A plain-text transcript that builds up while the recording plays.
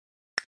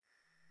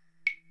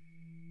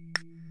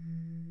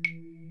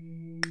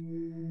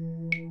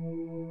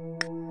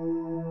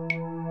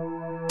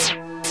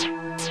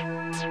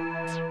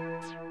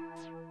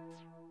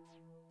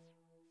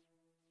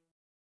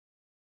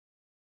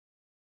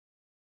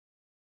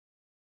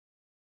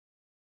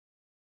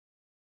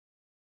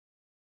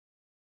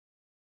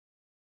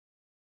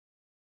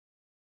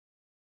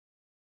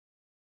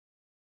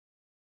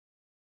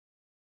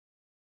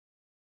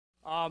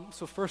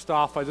So first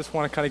off, I just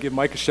want to kind of give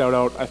Mike a shout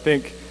out. I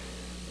think,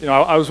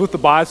 I was with the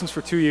Bisons for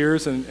 2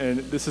 years, and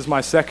this is my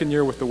second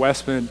year with the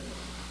Westmen.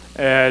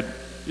 And,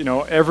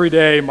 every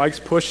day Mike's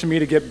pushing me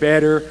to get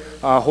better,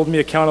 holding me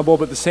accountable,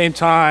 but at the same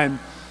time,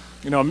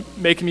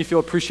 making me feel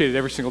appreciated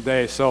every single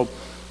day. So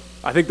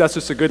I think that's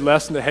just a good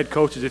lesson to head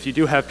coaches, if you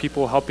do have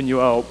people helping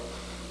you out,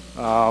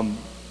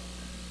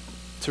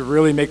 to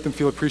really make them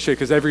feel appreciated,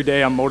 because every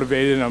day I'm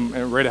motivated and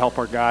I'm ready to help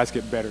our guys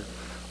get better.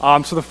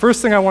 So the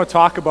first thing I want to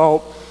talk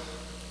about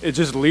is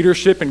just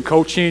leadership and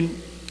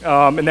coaching,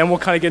 and then we'll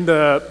kind of get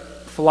into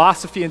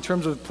philosophy in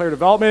terms of player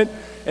development,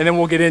 and then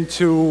we'll get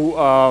into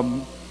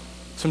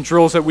some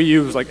drills that we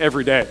use like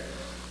every day.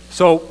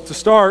 So to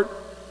start,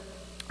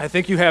 I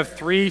think you have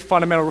 3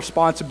 fundamental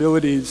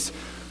responsibilities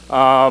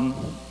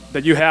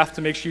that you have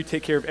to make sure you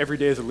take care of every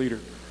day as a leader.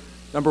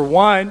 Number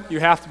 1, you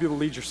have to be able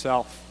to lead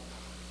yourself.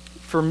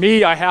 For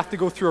me, I have to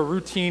go through a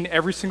routine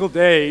every single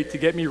day to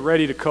get me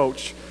ready to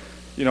coach.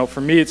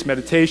 For me, it's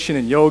meditation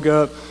and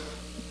yoga.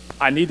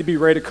 I need to be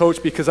ready to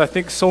coach, because I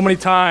think so many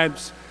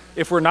times,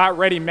 if we're not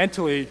ready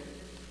mentally,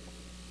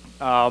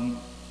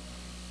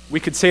 we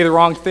could say the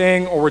wrong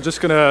thing, or we're just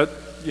gonna,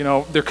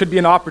 there could be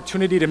an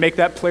opportunity to make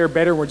that player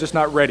better, and we're just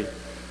not ready.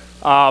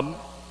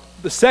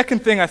 The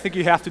second thing I think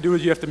you have to do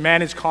is you have to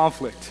manage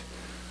conflict.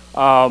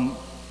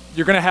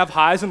 You're gonna have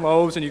highs and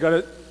lows, and you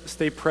gotta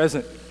stay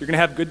present. You're gonna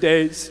have good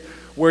days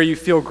where you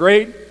feel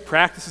great,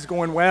 practice is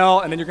going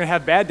well, and then you're gonna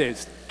have bad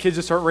days. Kids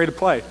just aren't ready to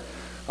play.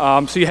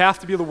 So you have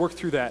to be able to work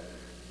through that.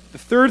 The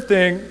third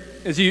thing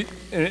is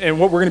and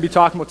what we're gonna be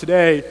talking about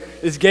today,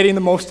 is getting the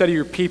most out of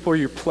your people or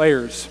your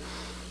players.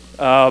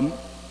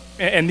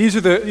 And these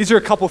are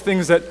a couple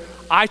things that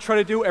I try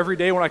to do every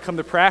day when I come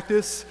to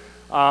practice,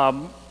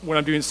 when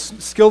I'm doing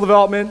skill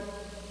development.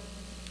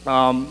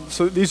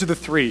 So these are the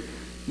 3.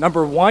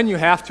 Number 1, you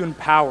have to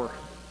empower.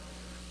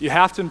 You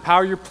have to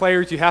empower your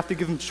players. You have to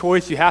give them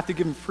choice. You have to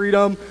give them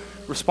freedom,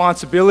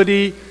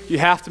 responsibility. You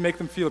have to make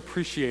them feel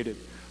appreciated.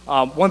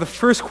 One of the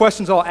first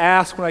questions I'll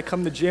ask when I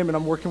come to the gym and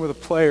I'm working with a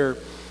player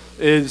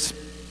is,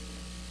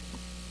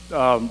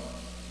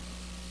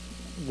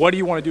 what do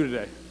you want to do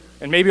today?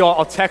 And maybe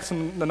I'll text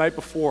them the night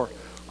before.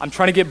 I'm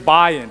trying to get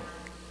buy-in.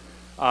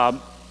 As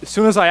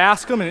soon as I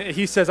ask him and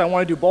he says, I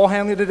want to do ball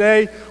handling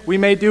today, we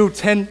may do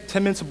 10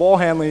 minutes of ball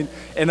handling,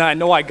 and I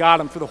know I got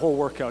him for the whole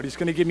workout. He's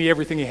going to give me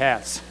everything he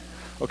has.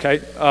 Okay?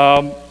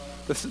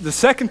 The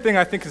second thing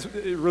I think is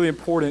really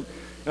important,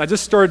 and I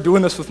just started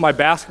doing this with my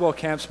basketball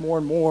camps more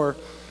and more,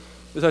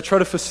 is I try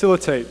to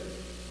facilitate.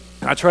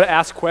 I try to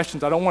ask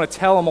questions. I don't want to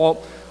tell them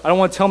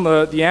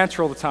the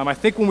answer all the time. I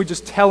think when we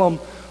just tell them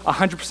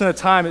 100% of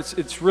the time,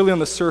 it's really on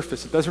the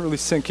surface. It doesn't really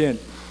sink in.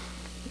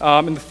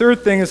 And the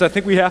third thing is, I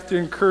think we have to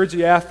encourage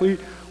the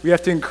athlete. We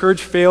have to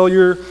encourage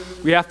failure.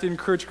 We have to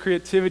encourage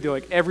creativity,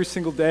 like every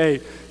single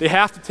day. They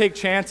have to take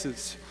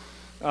chances,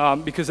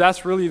 because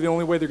that's really the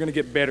only way they're going to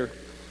get better.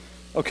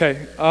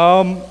 Okay.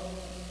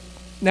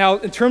 Now,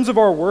 in terms of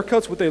our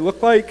workouts, what they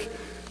look like,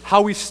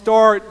 how we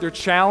start, they're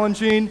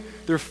challenging,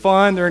 they're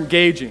fun, they're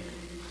engaging.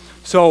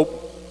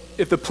 So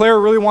if the player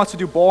really wants to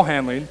do ball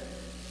handling,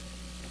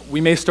 we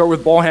may start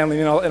with ball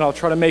handling, and I'll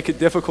try to make it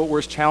difficult where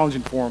it's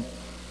challenging for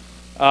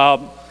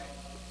them.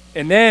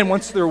 And then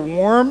once they're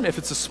warm, if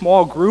it's a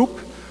small group,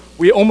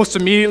 we almost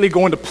immediately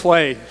go into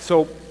play.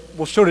 So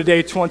we'll show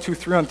today 2-on-2,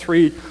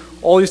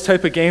 3-on-3, all these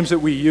type of games that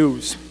we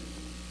use.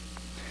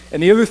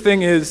 And the other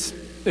thing is,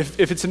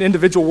 if it's an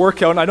individual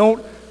workout,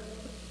 and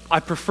I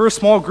prefer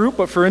small group,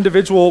 but for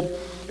individual,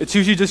 it's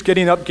usually just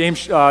getting up game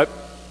shots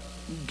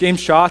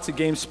at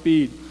game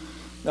speed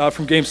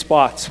from game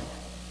spots.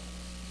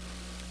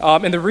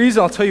 And the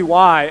reason, I'll tell you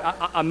why,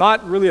 I'm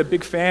not really a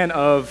big fan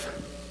of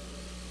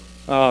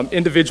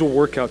individual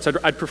workouts.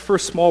 I'd prefer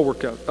small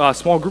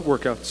group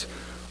workouts,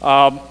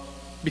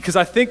 because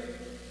I think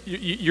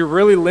you're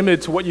really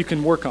limited to what you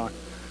can work on.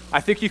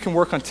 I think you can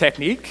work on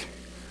technique.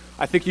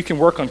 I think you can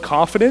work on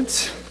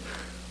confidence.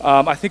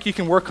 I think you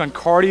can work on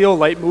cardio,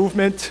 light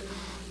movement.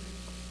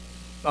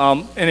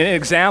 And an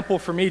example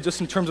for me, just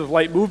in terms of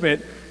light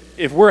movement,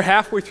 if we're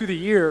halfway through the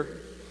year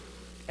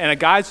and a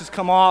guy's just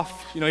come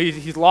off,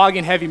 he's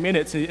logging heavy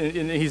minutes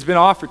and he's been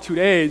off for 2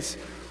 days,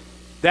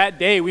 that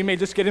day we may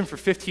just get him for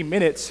 15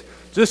 minutes,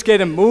 just get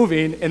him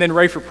moving, and then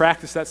ready for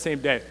practice that same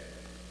day.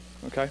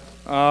 Okay?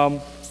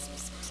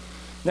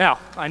 Now,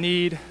 I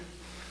need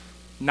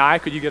Nye,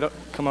 could you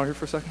come out here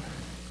for a second?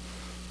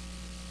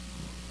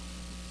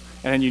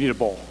 And then you need a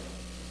ball.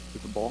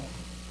 Get the ball.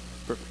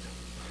 Perfect. I'm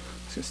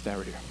just going to stand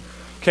right here.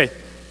 Okay,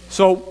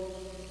 so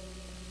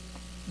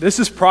this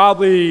is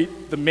probably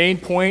the main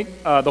point,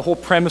 the whole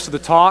premise of the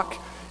talk,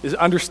 is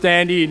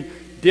understanding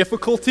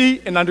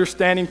difficulty and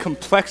understanding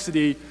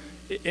complexity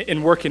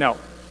in working out.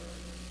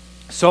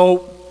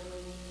 So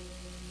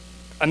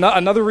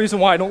another reason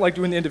why I don't like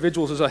doing the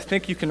individuals is I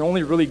think you can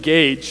only really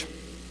gauge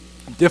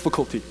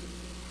difficulty.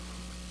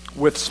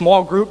 With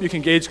small group, you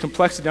can gauge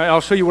complexity. Now,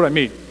 I'll show you what I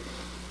mean.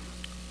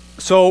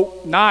 So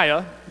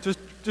Naya,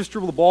 just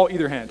dribble the ball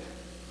either hand.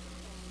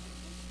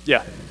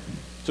 Yeah.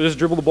 So just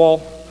dribble the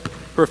ball.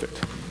 Perfect.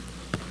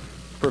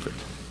 Perfect.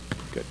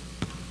 Good.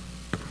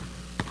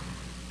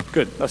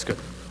 Good, that's good.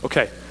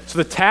 Okay, so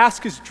the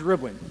task is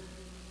dribbling,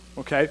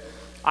 okay?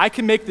 I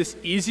can make this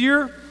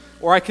easier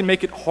or I can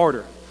make it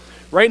harder.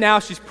 Right now,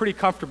 she's pretty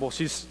comfortable.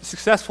 She's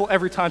successful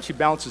every time she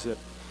bounces it.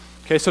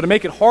 Okay, so to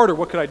make it harder,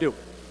 what could I do?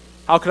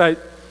 How could I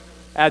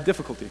add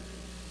difficulty?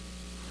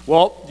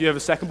 Well, do you have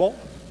a second ball?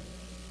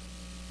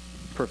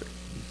 Perfect.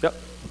 Yep.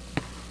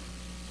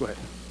 Go ahead.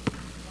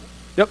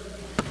 Yep.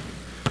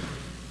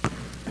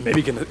 And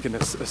maybe get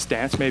a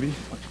stance, maybe.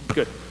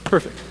 Good.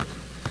 Perfect.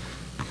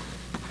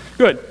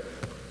 Good.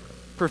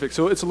 Perfect.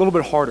 So it's a little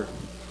bit harder.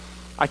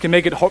 I can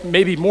make it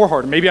maybe more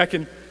harder. Maybe I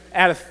can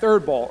add a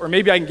third ball, or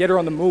maybe I can get her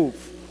on the move,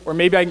 or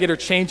maybe I can get her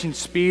changing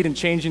speed and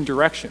changing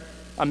direction.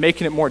 I'm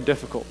making it more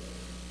difficult.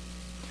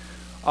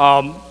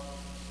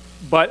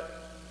 But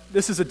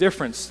this is a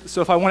difference.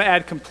 So if I want to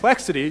add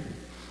complexity,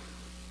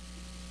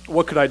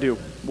 what could I do?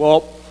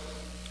 Well,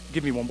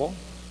 give me one ball.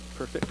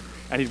 Perfect.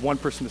 I need one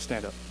person to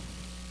stand up.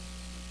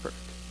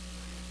 Perfect.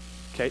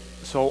 Okay,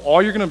 so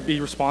all you're going to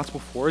be responsible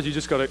for is you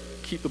just got to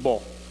keep the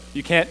ball.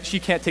 She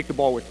can't take the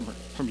ball away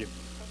from you.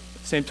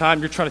 At the same time,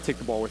 you're trying to take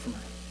the ball away from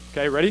her.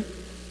 Okay, ready?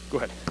 Go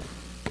ahead.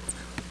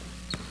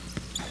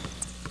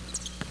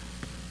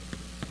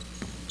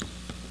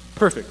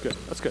 Perfect, good,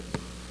 that's good.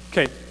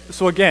 Okay,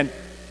 so again,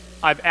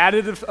 I've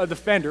added a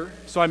defender,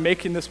 so I'm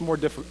making this more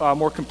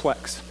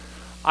complex.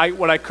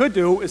 What I could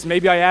do is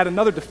maybe I add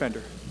another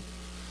defender.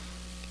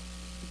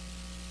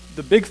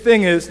 The big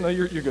thing is, no,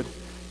 you're good.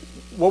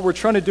 What we're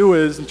trying to do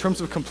is, in terms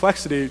of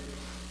complexity,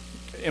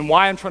 and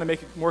why I'm trying to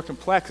make it more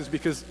complex is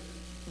because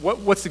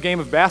what's the game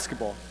of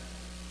basketball?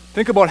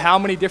 Think about how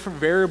many different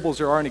variables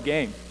there are in a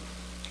game.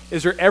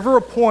 Is there ever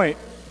a point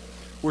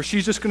where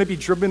she's just going to be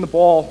dribbling the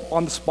ball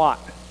on the spot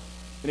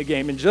in a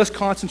game and just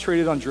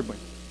concentrated on dribbling?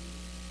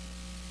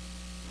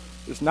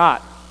 There's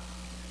not.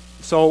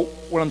 So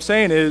what I'm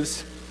saying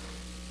is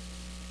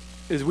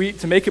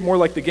to make it more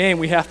like the game,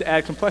 we have to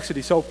add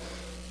complexity. So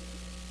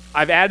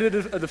I've added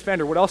a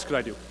defender. What else could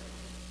I do?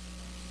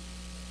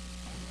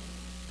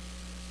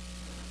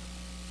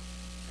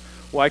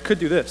 Well, I could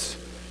do this.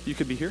 You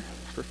could be here.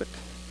 Perfect.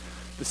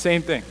 The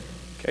same thing.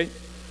 Okay?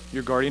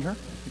 You're guarding her.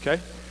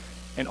 Okay?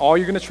 And all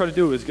you're going to try to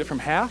do is get from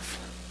half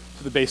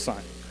to the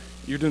baseline.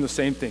 You're doing the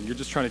same thing. You're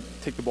just trying to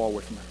take the ball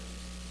away from her.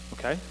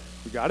 Okay?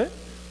 You got it?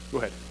 Go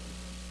ahead.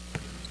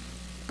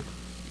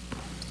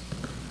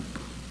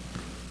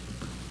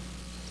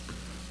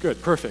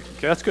 Good, perfect.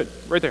 Okay, that's good.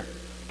 Right there.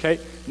 Okay?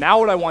 Now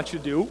what I want you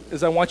to do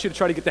is I want you to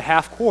try to get to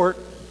half court,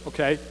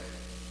 okay,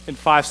 in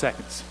 5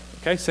 seconds.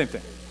 Okay? Same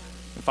thing.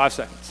 In 5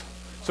 seconds.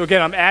 So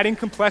again, I'm adding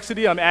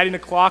complexity. I'm adding a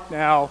clock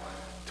now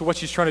to what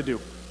she's trying to do.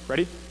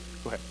 Ready?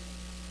 Go ahead.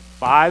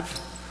 5,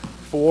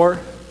 4,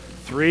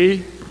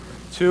 3,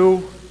 2,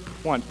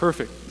 1.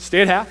 Perfect.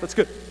 Stay at half. That's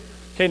good.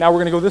 Okay, now we're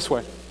going to go this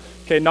way.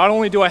 Okay, not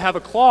only do I have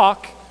a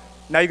clock,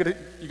 now you got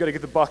to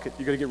get the bucket.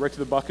 You got to get right to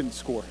the bucket and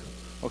score.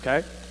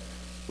 Okay?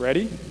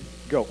 Ready?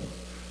 Go.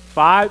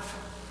 5,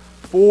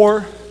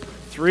 4,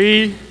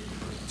 3,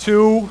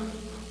 2,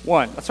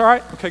 1. That's all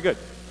right? Okay, good.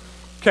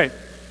 Okay.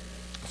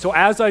 So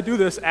as I do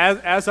this,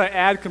 as I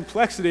add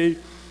complexity,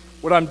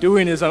 what I'm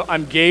doing is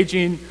I'm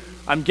gauging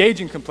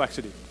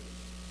complexity.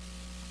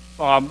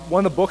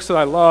 One of the books that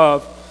I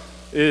love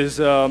is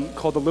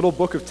called The Little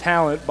Book of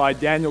Talent by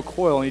Daniel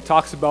Coyle, and he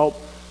talks about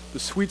the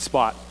sweet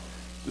spot.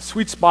 The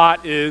sweet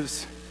spot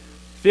is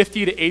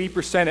 50 to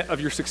 80%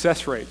 of your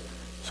success rate.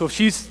 So if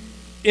she's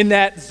in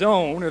that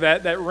zone or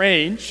that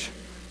range,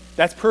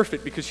 that's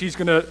perfect because she's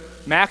going to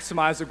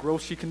maximize the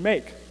growth she can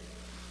make.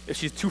 If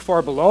she's too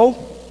far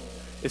below,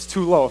 it's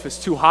too low. If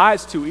it's too high,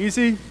 it's too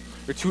easy,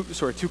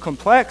 or too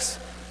complex,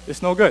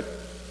 it's no good.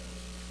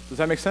 Does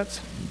that make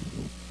sense?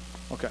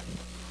 Okay.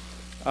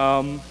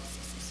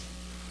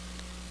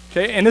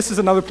 Okay, and this is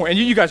another point, and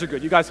you guys are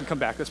good. You guys can come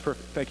back. That's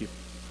perfect. Thank you.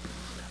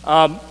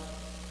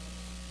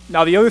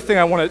 Now, the other thing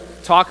I want to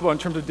talk about in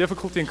terms of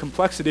difficulty and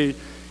complexity,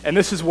 and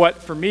this is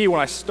what, for me,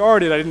 when I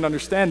started, I didn't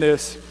understand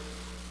this,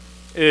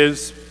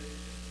 is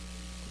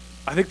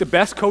I think the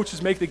best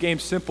coaches make the game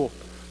simple.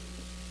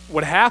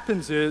 What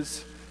happens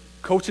is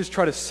coaches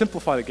try to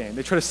simplify the game.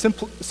 They try to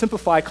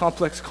simplify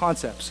complex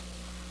concepts.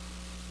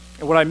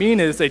 And what I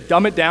mean is they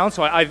dumb it down.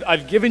 So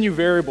I've given you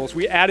variables.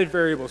 We added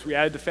variables. We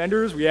added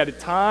defenders. We added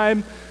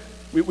time.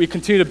 We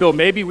continue to build.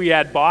 Maybe we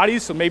add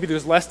bodies, so maybe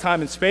there's less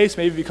time and space.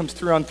 Maybe it becomes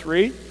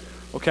 3-on-3.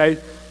 Okay?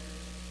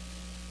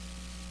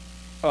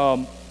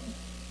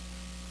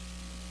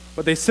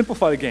 But they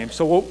simplify the game.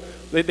 So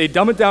they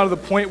dumb it down to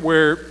the point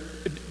where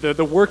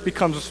the work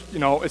becomes,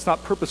 it's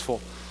not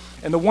purposeful.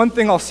 And the one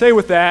thing I'll say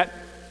with that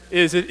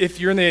is that if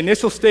you're in the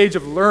initial stage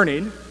of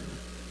learning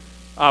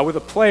with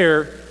a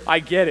player, I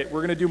get it.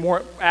 We're going to do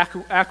more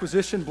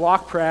acquisition,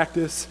 block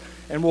practice,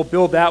 and we'll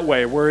build that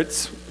way, where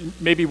it's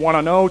maybe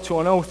 1-on-0,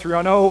 2-on-0,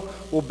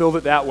 3-on-0, we'll build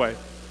it that way.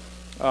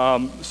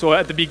 So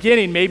at the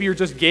beginning, maybe you're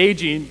just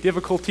gauging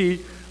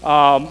difficulty,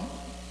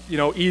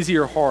 easy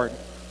or hard.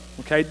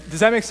 Okay, does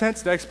that make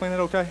sense? Did I explain that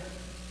okay?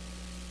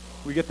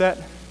 We get that?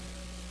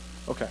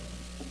 Okay.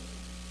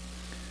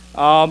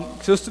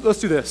 So let's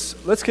do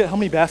this. Let's get, how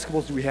many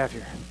basketballs do we have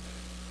here?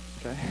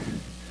 Okay,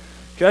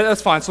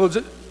 that's fine. So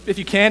if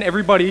you can,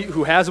 everybody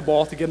who has a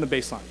ball to get in the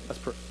baseline. That's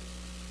perfect.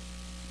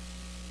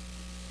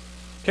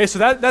 Okay, so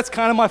that's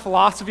kind of my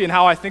philosophy and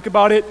how I think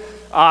about it.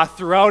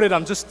 Throughout it,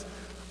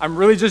 I'm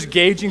really just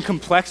gauging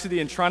complexity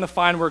and trying to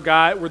find where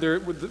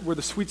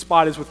the sweet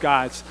spot is with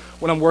guys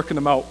when I'm working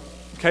them out.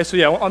 Okay, so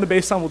yeah, on the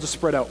baseline, we'll just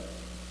spread out.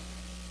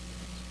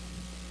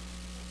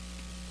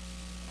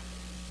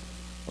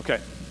 Okay,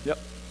 yep.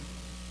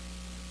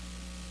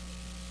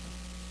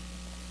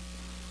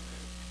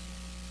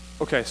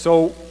 Okay,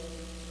 so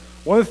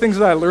one of the things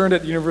that I learned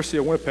at the University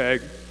of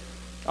Winnipeg,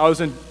 I was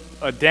in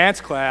a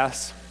dance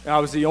class, and I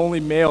was the only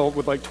male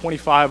with like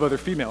 25 other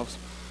females.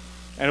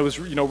 And it was,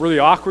 really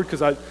awkward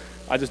because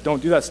I just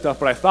don't do that stuff,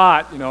 but I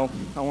thought, I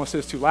don't want to say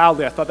this too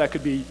loudly, I thought that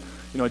could be,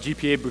 a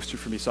GPA booster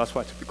for me, so that's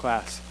why I took the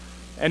class.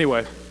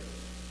 Anyway,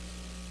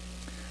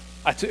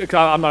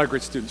 I'm not a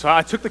great student, so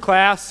I took the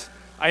class.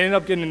 I ended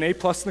up getting an A+ in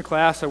the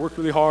class. I worked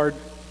really hard.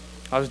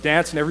 I was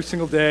dancing every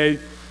single day,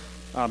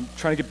 trying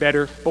to get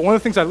better. But one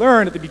of the things I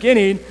learned at the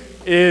beginning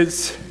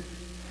is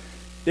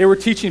they were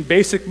teaching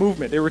basic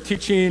movement. They were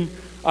teaching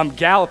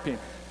galloping,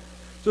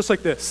 just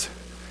like this.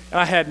 And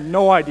I had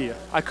no idea.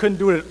 I couldn't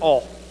do it at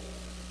all.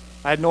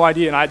 I had no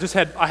idea, and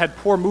I had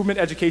poor movement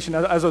education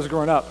as I was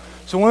growing up.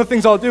 So one of the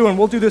things I'll do, and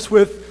we'll do this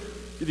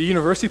with the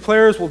university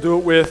players, we'll do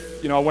it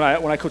with, when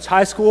I coach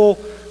high school,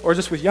 or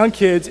just with young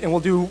kids, and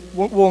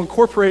we'll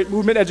incorporate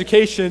movement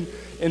education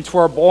into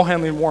our ball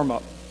handling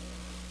warm-up.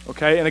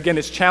 Okay, and again,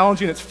 it's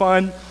challenging, it's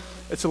fun,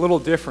 it's a little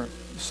different.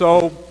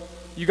 So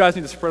you guys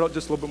need to spread out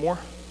just a little bit more.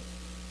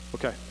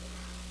 Okay.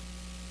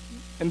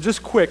 And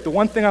just quick, the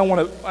one thing I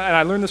want to, and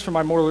I learned this from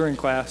my motor learning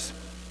class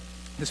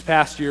this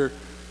past year,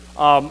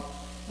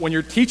 when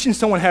you're teaching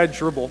someone how to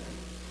dribble,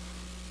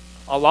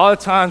 a lot of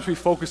times we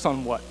focus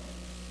on what?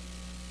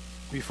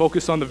 We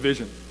focus on the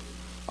vision,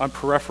 on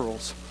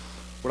peripherals.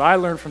 What I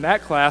learned from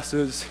that class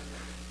is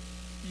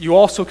you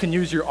also can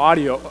use your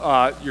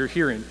audio, your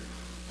hearing,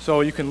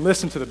 so you can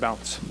listen to the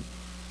bounce.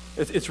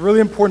 It's really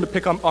important to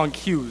pick on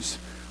cues.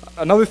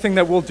 Another thing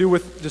that we'll do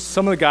with just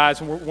some of the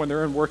guys when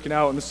they're in working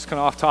out, and this is kind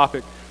of off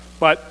topic,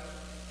 but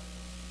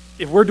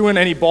if we're doing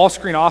any ball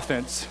screen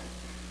offense,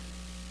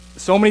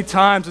 so many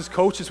times as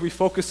coaches we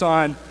focus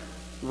on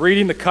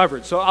reading the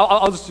coverage. So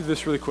I'll just do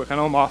this really quick. I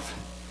know I'm off.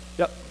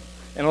 Yep.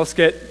 And let's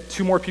get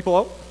 2 more people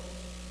out.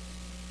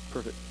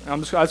 Perfect. And I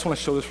just want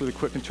to show this really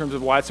quick in terms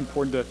of why it's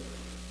important to,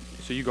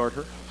 so you guard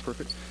her.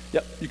 Perfect.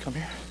 Yep, you come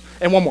here.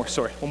 And one more,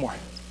 sorry, one more.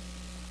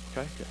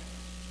 Okay, good.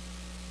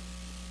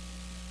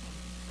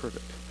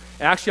 Perfect.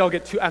 And actually I'll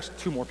get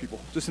 2 more people,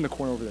 just in the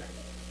corner over there.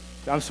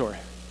 I'm sorry.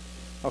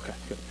 Okay,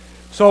 good.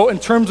 So in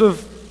terms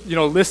of,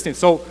 listening,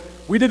 so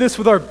we did this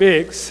with our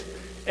bigs,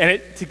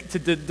 and to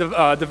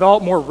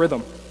develop more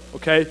rhythm,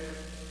 okay,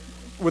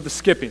 with the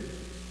skipping.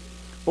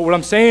 But what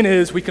I'm saying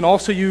is we can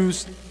also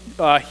use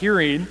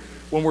hearing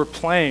when we're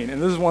playing,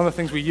 and this is one of the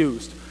things we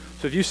used.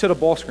 So if you set a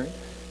ball screen,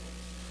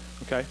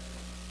 okay,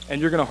 and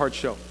you're going to hard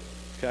show,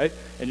 okay,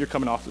 and you're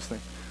coming off this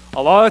thing,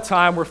 a lot of the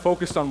time we're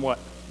focused on what?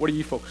 What are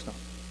you focused on?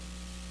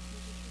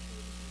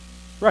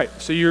 Right,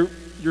 so you're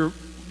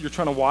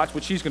trying to watch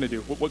what she's going to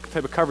do. What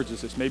type of coverage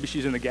is this? Maybe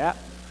she's in the gap,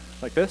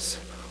 like this,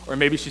 or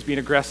maybe she's being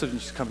aggressive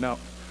and she's coming out.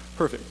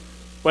 Perfect.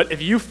 But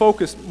if you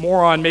focus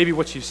more on maybe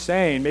what she's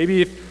saying,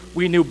 maybe if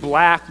we knew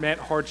black meant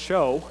hard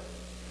show,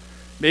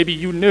 maybe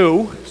you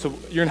knew, so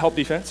you're in help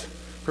defense,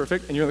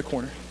 perfect, and you're in the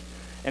corner.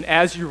 And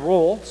as you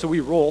roll, so we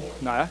roll,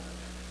 Naya,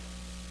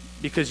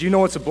 because you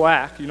know it's a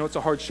black, you know it's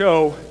a hard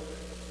show,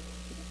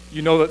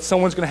 you know that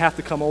someone's going to have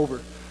to come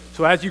over.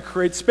 So as you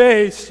create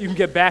space, you can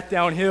get back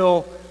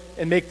downhill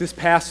and make this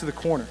pass to the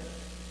corner.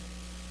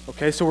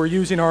 Okay, so we're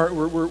using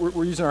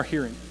our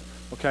hearing.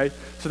 Okay,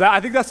 so I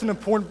think that's an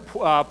important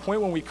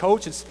point when we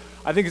coach.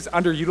 I think it's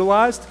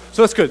underutilized.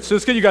 So that's good. So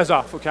let's get you guys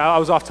off. Okay, I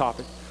was off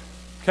topic.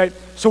 Okay,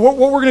 so what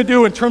we're going to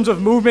do in terms of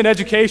movement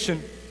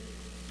education,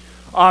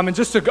 and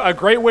just a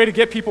great way to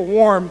get people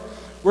warm,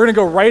 we're going to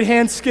go right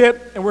hand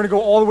skip, and we're going to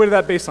go all the way to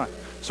that baseline.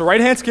 So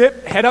right hand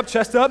skip, head up,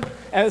 chest up,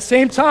 and at the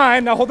same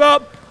time, now hold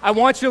up, I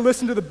want you to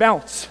listen to the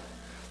bounce.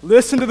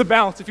 Listen to the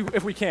bounce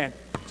if we can,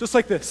 just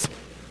like this.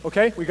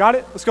 Okay, we got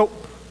it? Let's go.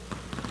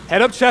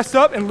 Head up, chest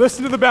up, and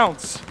listen to the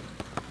bounce.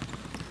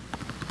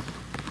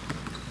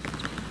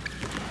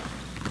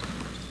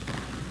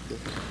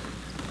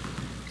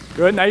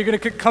 Good, now you're going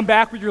to come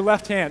back with your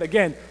left hand.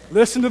 Again,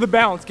 listen to the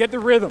bounce, get the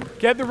rhythm,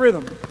 get the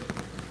rhythm.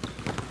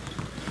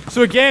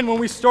 So again, when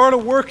we start a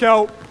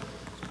workout,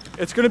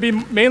 it's going to be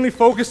mainly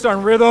focused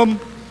on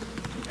rhythm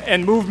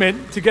and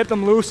movement to get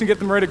them loose and get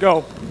them ready to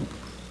go.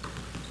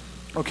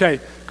 Okay,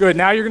 good,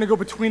 now you're going to go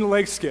between the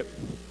legs skip.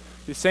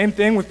 The same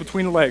thing with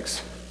between the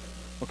legs.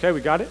 Okay,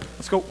 we got it?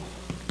 Let's go.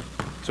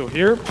 So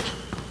here,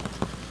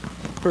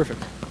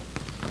 perfect.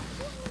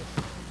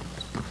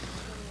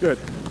 Good.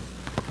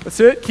 That's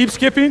it, keep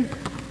skipping.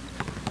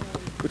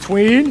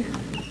 Between,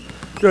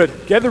 good.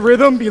 Get the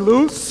rhythm, be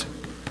loose.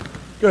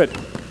 Good.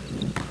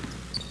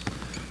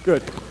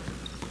 Good.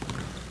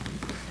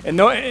 And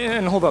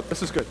hold up,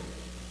 this is good.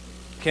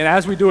 Okay, and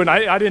as we do it, and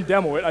I didn't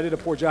demo it, I did a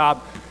poor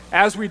job.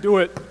 As we do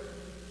it,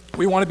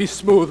 We want to be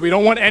smooth. We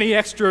don't want any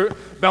extra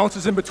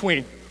bounces in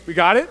between. We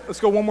got it? Let's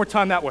go one more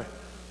time that way.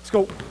 Let's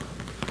go.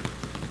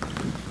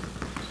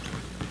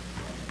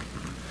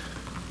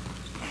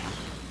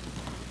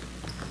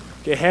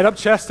 Okay, head up,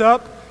 chest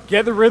up,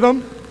 get the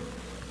rhythm.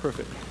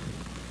 Perfect.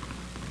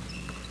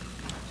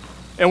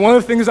 And one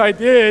of the things I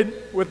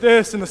did with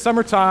this in the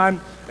summertime,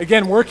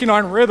 again, working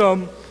on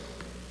rhythm,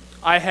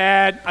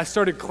 I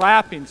started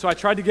clapping. So I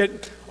tried to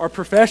get our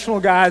professional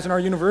guys and our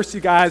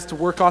university guys to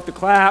work off the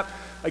clap,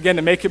 again,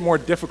 to make it more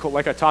difficult,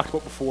 like I talked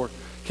about before.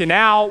 Okay,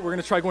 now we're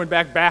gonna try going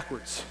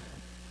backwards.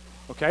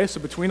 Okay, so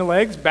between the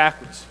legs,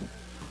 backwards.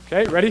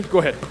 Okay, ready? Go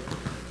ahead.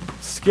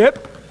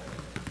 Skip,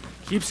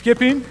 keep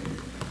skipping.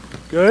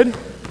 Good,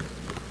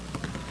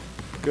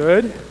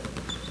 good.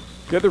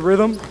 Get the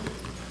rhythm.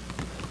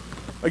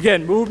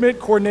 Again, movement,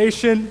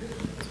 coordination,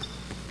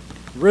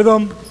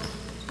 rhythm.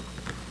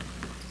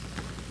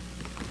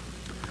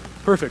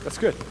 Perfect, that's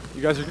good.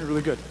 You guys are doing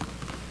really good.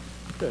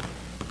 Good.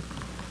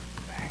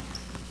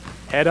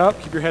 Head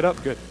up, keep your head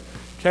up, good.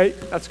 Okay,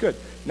 that's good.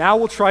 Now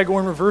we'll try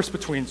going reverse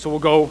between. So we'll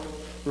go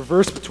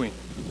reverse between.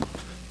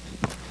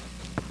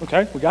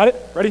 Okay, we got it?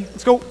 Ready?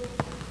 Let's go.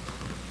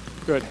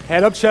 Good,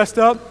 head up, chest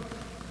up.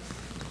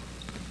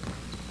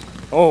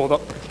 Oh,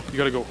 you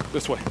gotta go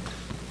this way.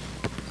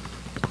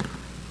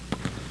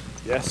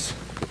 Yes.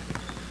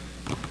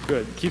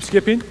 Good, keep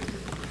skipping.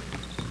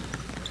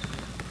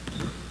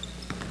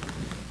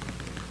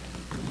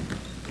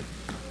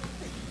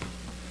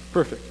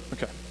 Perfect,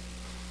 okay.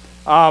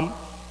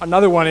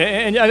 Another one,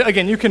 and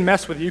again, you can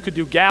mess with it. You could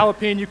do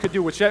galloping, you could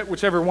do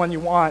whichever one you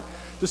want,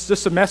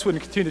 just to mess with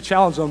and continue to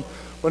challenge them.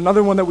 But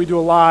another one that we do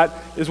a lot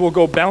is we'll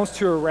go bounce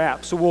to a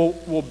wrap. So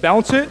we'll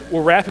bounce it,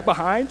 we'll wrap it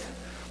behind.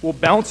 We'll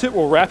bounce it,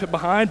 we'll wrap it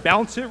behind,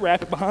 bounce it,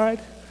 wrap it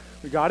behind.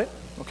 We got it?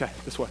 Okay,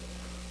 this way.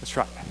 Let's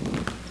try it.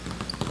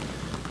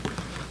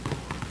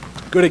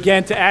 Good,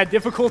 again, to add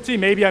difficulty,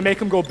 maybe I make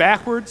them go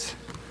backwards.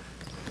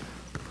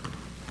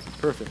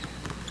 Perfect.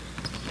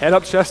 Head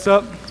up, chest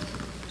up.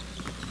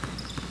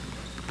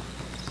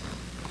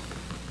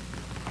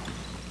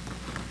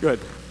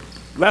 Good.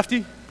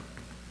 Lefty.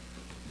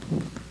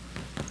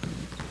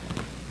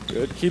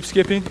 Good, keep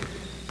skipping.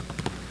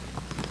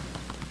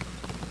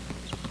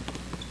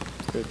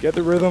 Good, get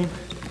the rhythm.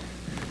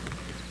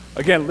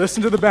 Again,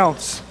 listen to the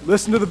bounce.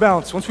 Listen to the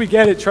bounce. Once we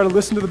get it, try to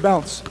listen to the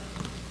bounce.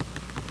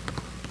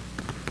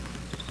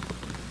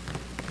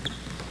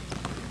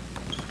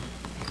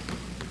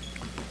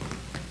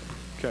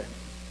 Okay.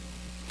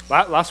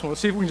 Last one.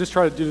 Let's see if we can just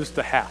try to do this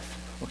to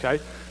half. Okay.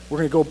 We're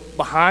going to go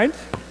behind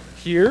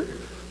here.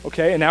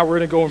 Okay. And now we're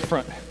going to go in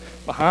front.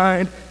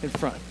 Behind, in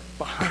front.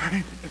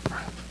 Behind, in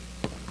front.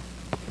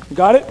 You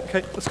got it?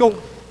 Okay. Let's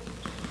go.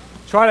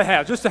 Try to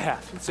half. Just a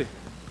half. Let's see.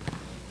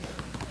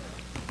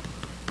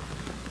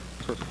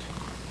 Perfect.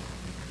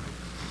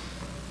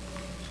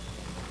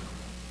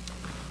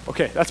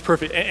 Okay, that's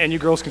perfect. And you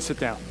girls can sit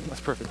down. That's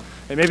perfect.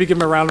 And maybe give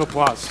them a round of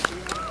applause.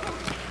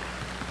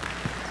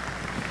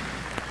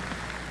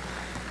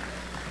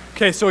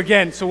 Okay, so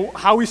again,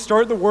 how we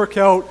start the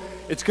workout,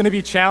 it's going to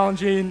be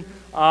challenging,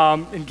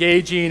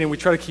 engaging, and we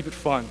try to keep it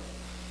fun.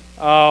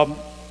 The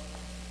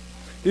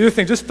other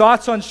thing, just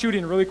thoughts on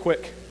shooting really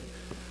quick.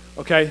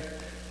 Okay,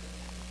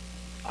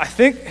 I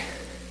think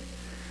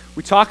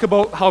we talk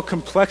about how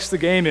complex the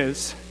game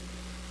is.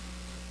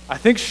 I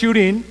think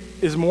shooting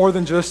is more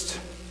than just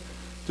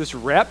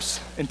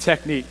reps and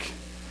technique.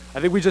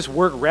 I think we just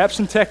work reps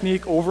and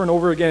technique over and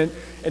over again.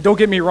 And don't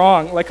get me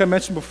wrong, like I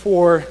mentioned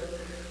before,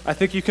 I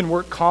think you can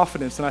work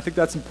confidence, and I think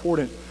that's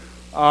important.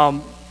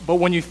 But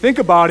when you think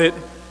about it,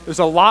 there's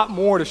a lot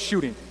more to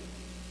shooting.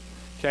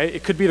 Okay,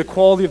 it could be the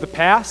quality of the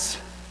pass.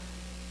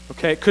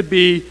 Okay, it could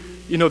be,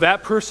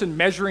 that person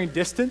measuring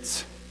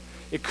distance.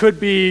 It could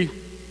be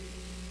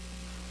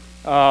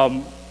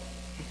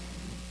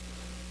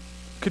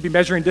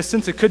measuring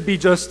distance. It could be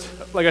just,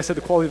 like I said,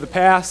 the quality of the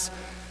pass.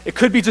 It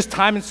could be just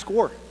time and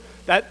score.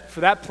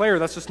 For that player,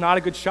 that's just not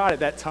a good shot at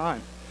that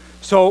time.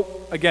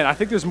 So again, I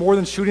think there's more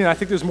than shooting. I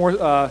think there's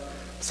more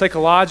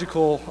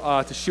psychological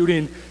to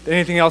shooting than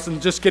anything else,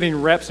 and just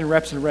getting reps and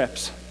reps and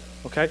reps.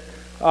 Okay.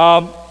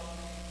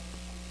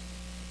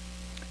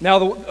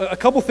 Now, a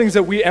couple things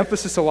that we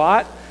emphasize a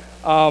lot.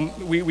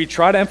 We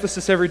try to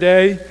emphasize every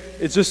day.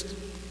 It's just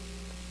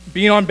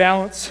being on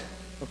balance.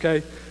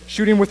 Okay.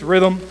 Shooting with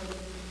rhythm.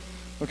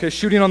 Okay.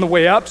 Shooting on the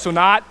way up. So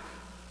not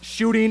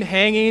shooting,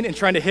 hanging, and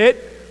trying to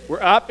hit.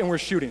 We're up and we're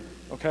shooting.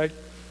 Okay.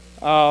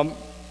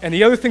 And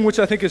the other thing which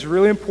I think is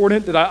really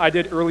important that I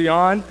did early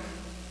on,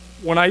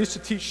 when I used to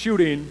teach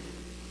shooting,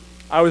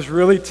 I was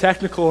really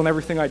technical in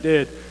everything I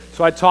did.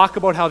 So I'd talk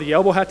about how the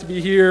elbow had to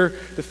be here,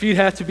 the feet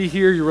had to be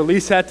here, your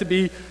release had to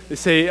be, they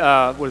say,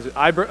 elbow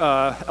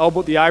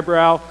at the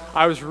eyebrow.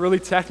 I was really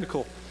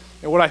technical.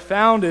 And what I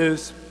found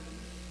is,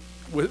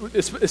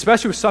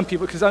 especially with some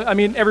people, because I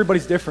mean,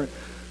 everybody's different,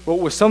 but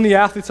with some of the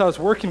athletes I was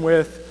working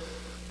with,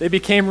 they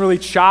became really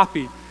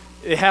choppy.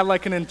 It had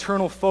like an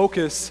internal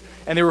focus,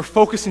 and they were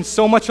focusing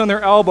so much on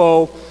their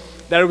elbow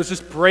that it was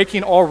just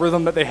breaking all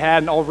rhythm that they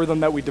had and all rhythm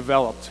that we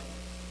developed.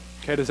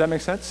 Okay, does that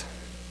make sense?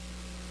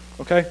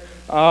 Okay,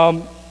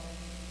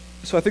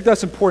 So I think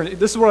that's important.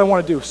 This is what I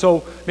want to do.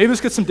 So maybe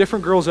let's get some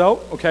different girls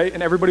out, okay,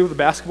 and everybody with a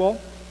basketball.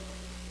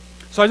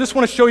 So I just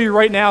want to show you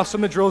right now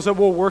some of the drills that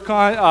we'll work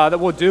on, that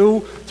we'll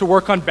do to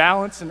work on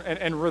balance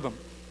and rhythm.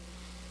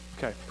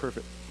 Okay,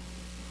 perfect.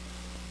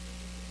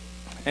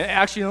 And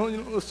actually,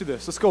 let's do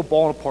this. Let's go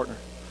ball and a partner.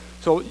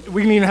 So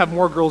we can even have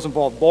more girls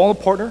involved. Ball and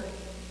a partner.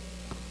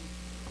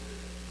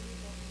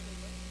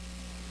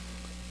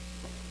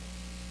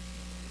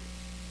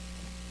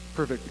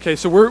 Perfect. Okay,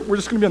 so we're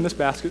just going to be on this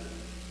basket.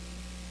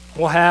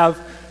 We'll have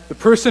the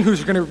person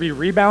who's going to be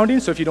rebounding.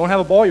 So if you don't have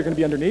a ball, you're going to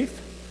be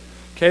underneath.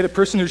 Okay, the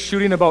person who's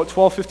shooting about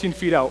 12, 15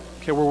 feet out.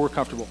 Okay, where we're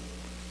comfortable.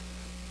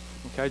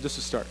 Okay, just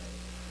to start.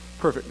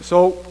 Perfect.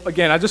 So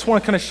again, I just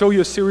want to kind of show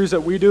you a series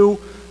that we do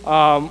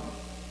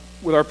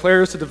with our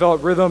players to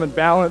develop rhythm and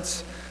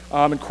balance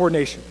and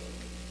coordination.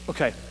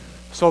 Okay,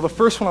 so the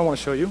first one I want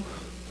to show you,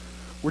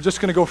 we're just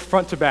going to go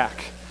front to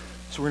back.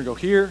 So we're going to go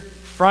here,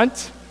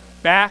 front,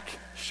 back,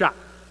 shot.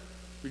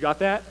 We got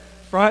that?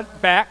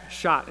 Front, back,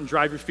 shot, and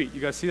drive your feet.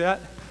 You guys see that?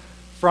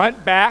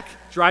 Front, back,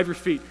 drive your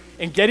feet.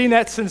 And getting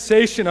that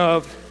sensation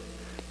of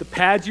the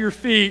pads of your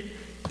feet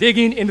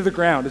digging into the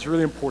ground is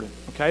really important,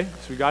 okay?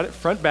 So we got it,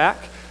 front, back.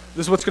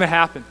 This is what's going to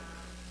happen.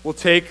 We'll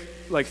take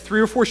like 3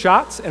 or 4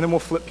 shots, and then we'll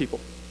flip people,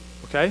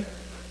 okay?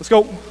 Let's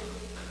go.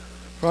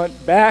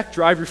 Front, back,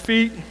 drive your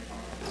feet.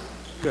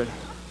 Good,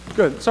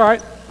 good, it's all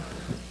right.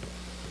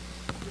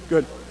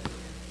 Good.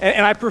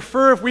 And I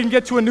prefer if we can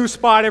get to a new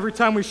spot every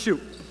time we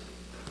shoot.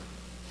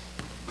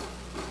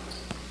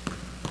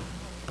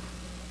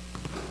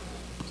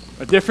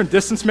 A different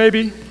distance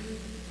maybe.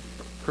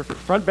 Perfect,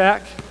 front,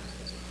 back,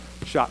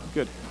 shot,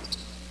 good.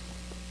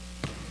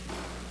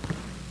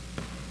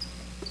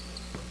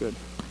 Good.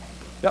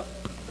 Yep,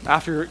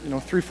 after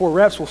 3, 4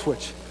 reps, we'll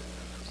switch.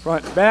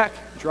 Front, back,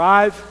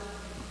 drive,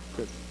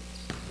 good.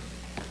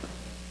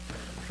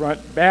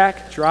 Front,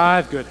 back,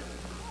 drive, good.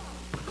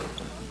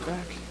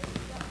 Back.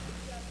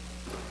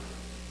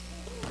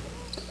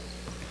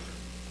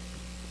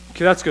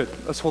 Okay, that's good.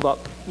 Let's hold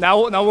up.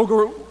 Now we'll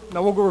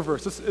go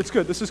reverse. It's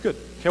good. This is good.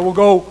 Okay, we'll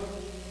go.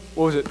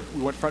 What was it?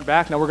 We went front,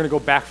 back. Now we're going to go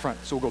back, front.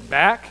 So we'll go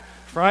back,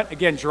 front.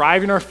 Again,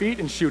 driving our feet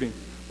and shooting.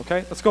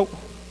 Okay, let's go.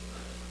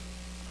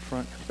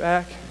 Front,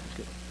 back.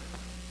 Good.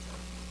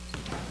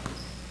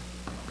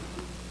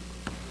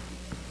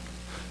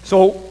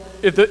 So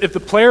if the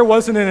player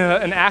wasn't in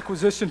an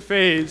acquisition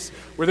phase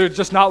where they're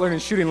just not learning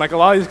shooting, like a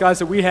lot of these guys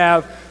that we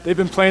have, they've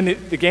been playing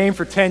the game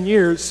for 10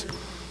 years.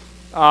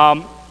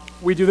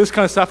 We do this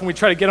kind of stuff and we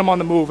try to get them on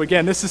the move.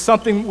 Again, this is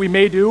something we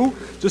may do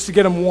just to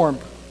get them warm.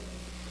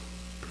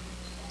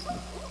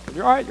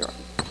 You're all right, you're all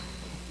right.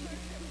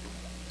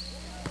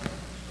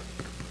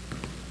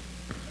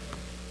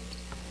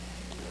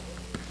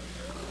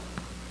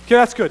 Okay,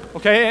 that's good.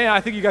 Okay, and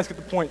I think you guys get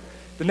the point.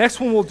 The next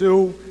one we'll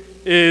do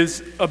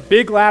is a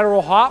big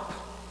lateral hop.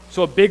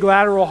 So a big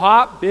lateral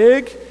hop,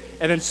 big,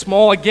 and then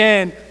small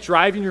again,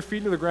 driving your feet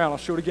into the ground. I'll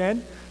show it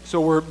again.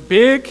 So we're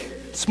big,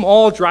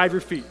 small, drive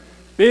your feet.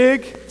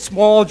 Big,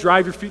 small,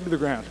 drive your feet into the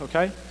ground,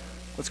 okay?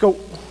 Let's go.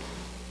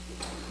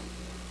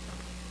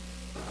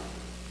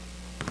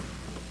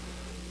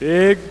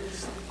 Big,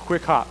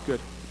 quick hop, good.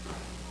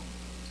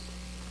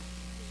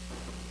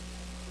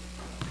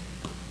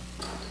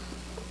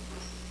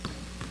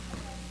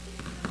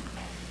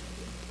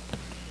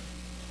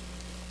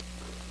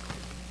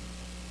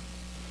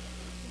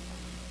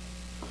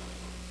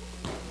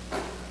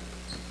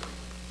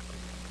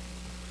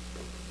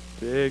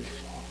 Big,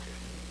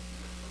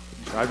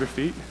 drive your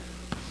feet.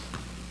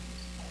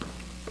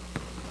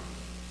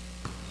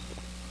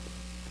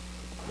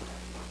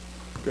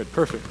 Good,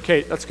 perfect.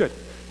 Okay, that's good.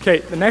 Okay,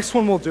 the next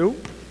one we'll do,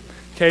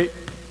 okay,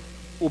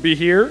 we'll be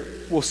here.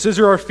 We'll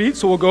scissor our feet,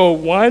 so we'll go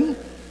 1,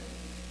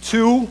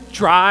 2,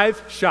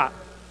 drive, shot.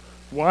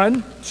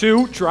 1,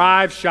 2,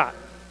 drive, shot.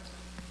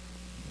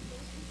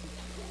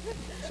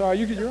 Sorry,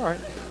 you're all right.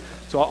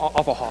 So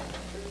off a hop.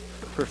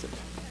 Perfect.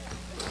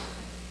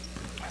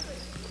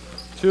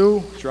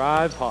 2,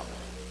 drive, hop.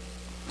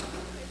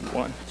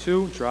 1,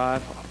 2,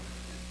 drive, hop.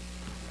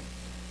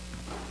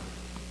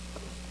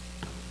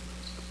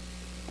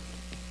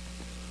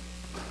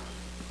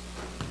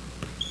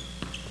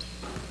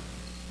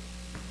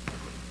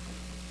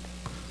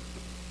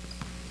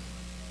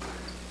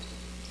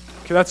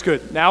 Okay, that's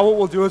good. Now what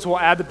we'll do is we'll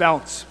add the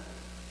bounce.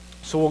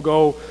 So we'll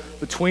go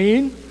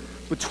between,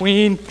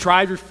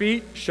 drive your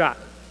feet, shot.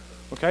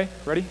 Okay,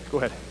 ready? Go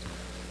ahead.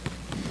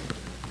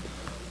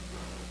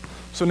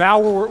 So now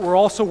we're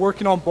also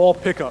working on ball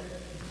pickup.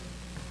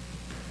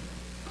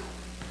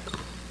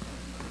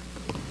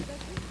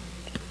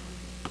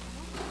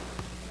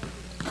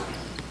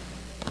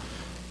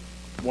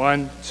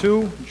 One,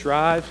 two,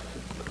 drive.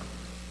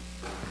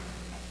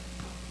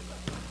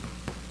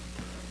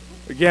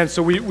 Again,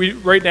 so we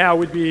right now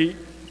we'd be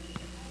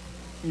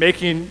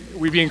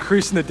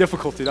increasing the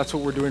difficulty. That's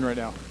what we're doing right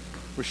now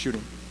with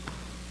shooting.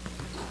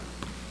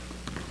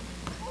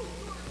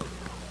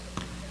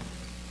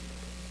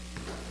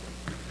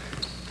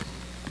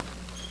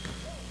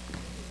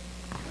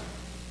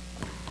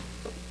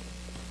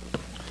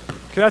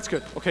 Okay, that's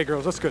good. Okay,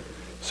 girls, that's good.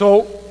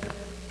 So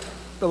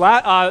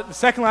the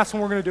second last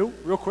one we're gonna do,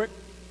 real quick.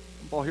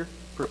 Ball here,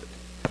 perfect.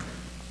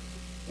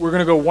 We're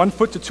gonna go 1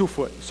 foot to 2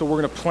 foot. So we're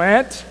gonna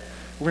plant,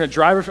 we're gonna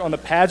drive on the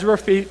pads of our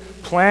feet,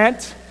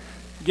 plant,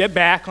 get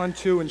back on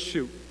 2 and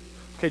shoot.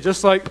 Okay,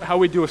 just like how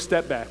we do a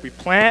step back. We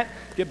plant,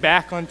 get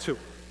back on 2.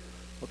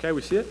 Okay,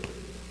 we see it?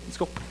 Let's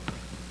go.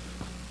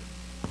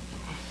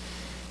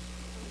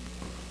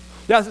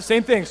 Yeah, it's the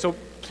same thing. So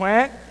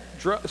plant,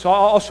 so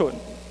I'll show it.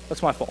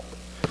 That's my fault.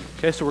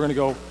 Okay, so we're gonna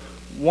go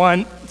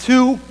 1,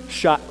 2,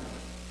 shot.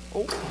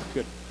 Oh,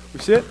 good. We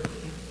see it?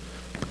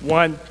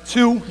 1,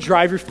 2,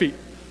 drive your feet.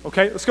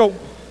 Okay, let's go.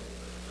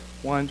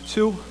 1,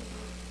 2.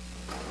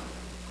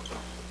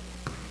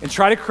 And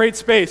try to create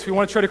space. We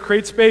want to try to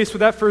create space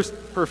with that first.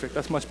 Perfect,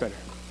 that's much better.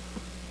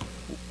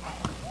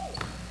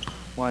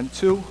 1,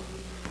 2.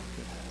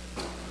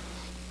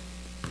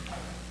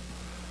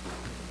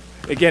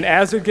 Again,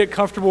 as they get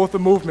comfortable with the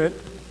movement,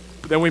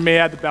 then we may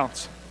add the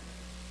bounce.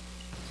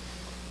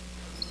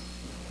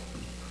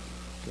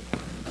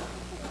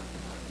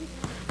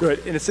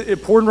 Good, and it's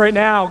important right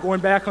now, going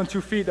back on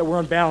 2 feet, that we're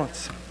on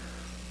balance.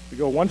 We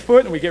go 1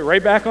 foot and we get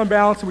right back on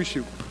balance and we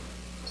shoot.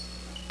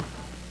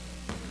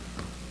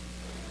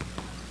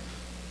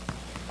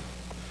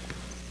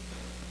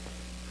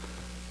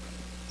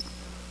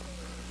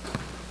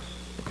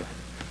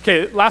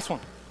 Okay, last one.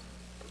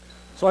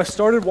 So I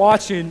started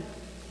watching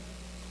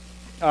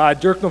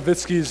Dirk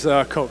Nowitzki's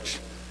coach.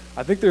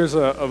 I think there's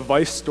a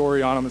Vice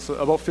story on him. It's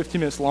about 15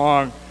 minutes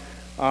long,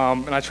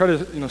 and I try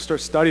to start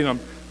studying him.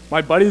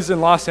 My buddies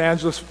in Los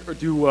Angeles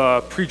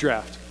do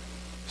pre-draft,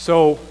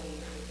 so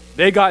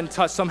they got in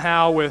touch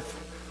somehow with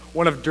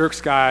one of Dirk's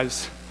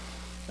guys,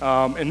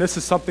 and this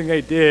is something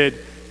they did,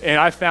 and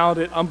I found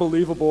it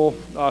unbelievable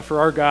for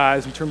our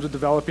guys in terms of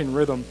developing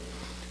rhythm.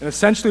 And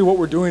essentially what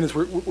we're doing is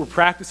we're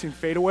practicing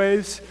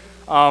fadeaways,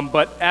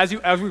 but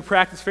as we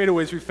practice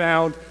fadeaways, we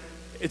found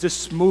it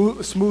just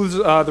smooths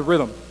the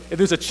rhythm. If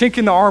there's a chink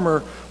in the armor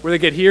where they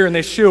get here and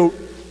they shoot,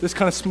 this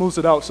kind of smooths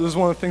it out. So this is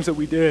one of the things that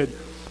we did.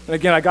 And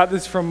again, I got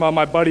this from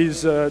my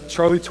buddies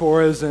Charlie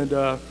Torres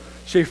and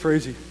Shea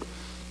Frazee.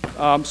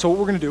 So what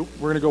we're gonna do,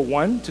 we're gonna go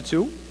 1 to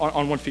 2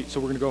 on 1 feet. So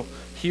we're gonna go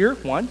here,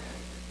 1,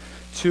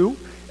 2,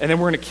 and then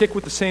we're gonna kick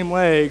with the same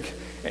leg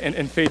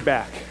and fade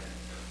back.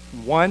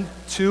 1,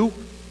 2,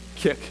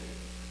 kick.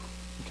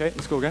 Okay,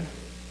 let's go again.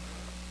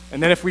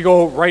 And then if we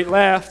go right,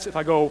 left, if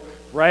I go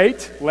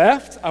right,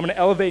 left, I'm gonna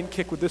elevate and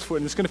kick with this foot,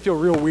 and it's gonna feel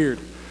real weird.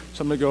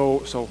 So I'm gonna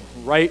go, so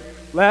right,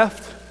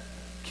 left,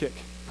 kick.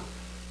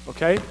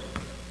 Okay,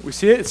 we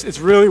see it? It's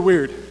really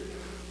weird.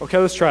 Okay,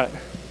 let's try it.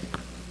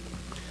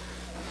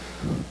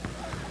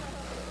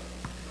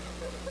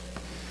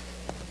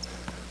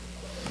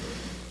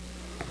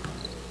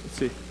 Let's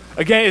see.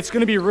 Again, it's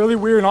gonna be really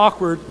weird and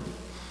awkward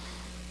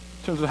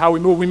in terms of how we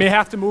move. We may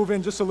have to move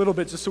in just a little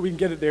bit just so we can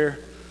get it there.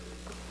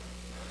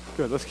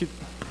 Good, let's keep,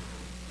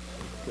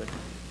 good.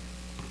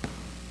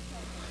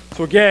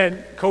 So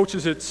again,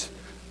 coaches,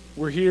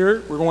 we're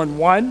here, we're going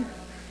 1,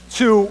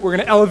 2, we're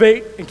gonna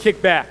elevate and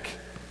kick back.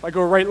 If I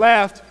go right,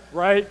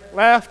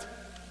 left,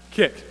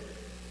 kick,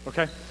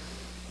 okay?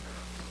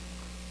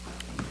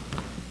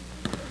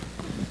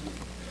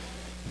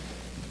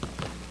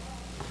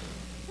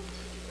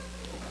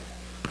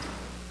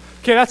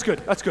 Okay, that's good,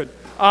 that's good.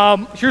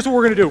 Here's what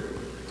we're gonna do.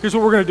 Here's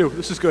what we're gonna do.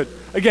 This is good.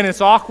 Again,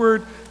 it's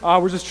awkward.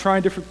 We're just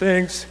trying different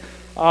things.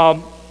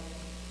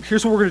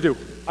 Here's what we're gonna do.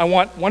 I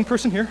want one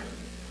person here,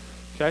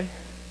 okay?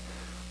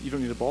 You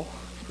don't need a ball,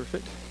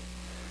 perfect.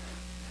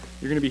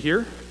 You're gonna be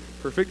here,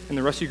 perfect, and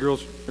the rest of you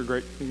girls are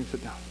great. You can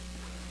sit down,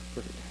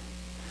 perfect.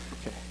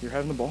 Okay, you're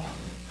having the ball.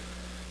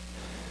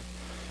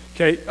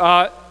 Okay,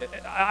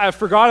 I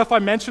forgot if I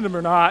mentioned them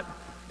or not,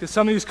 because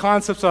some of these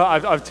concepts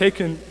I've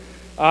taken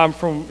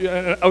from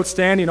an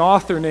outstanding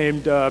author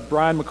named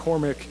Brian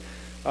McCormick.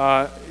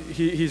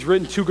 He's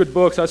written 2 good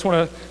books.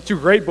 2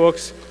 great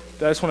books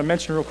that I just want to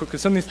mention real quick,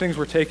 because some of these things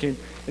we're taking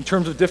in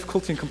terms of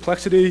difficulty and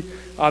complexity,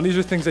 these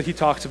are things that he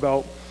talks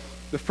about.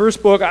 The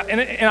first book, and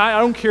I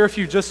don't care if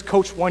you just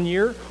coached 1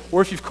 year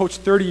or if you've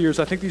coached 30 years,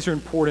 I think these are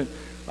important.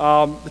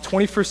 The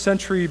 21st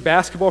Century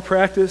Basketball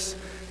Practice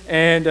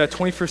and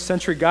 21st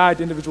Century Guide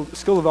to Individual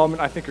Skill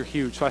Development, I think are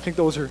huge. So I think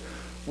those are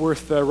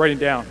worth writing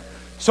down.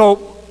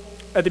 So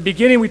at the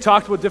beginning, we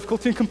talked about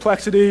difficulty and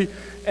complexity,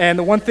 and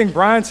the one thing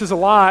Brian says a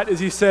lot is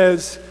he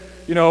says,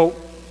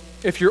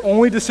 if your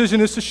only decision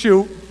is to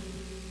shoot,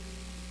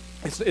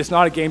 it's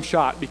not a game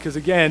shot, because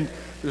again,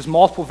 there's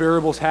multiple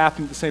variables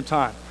happening at the same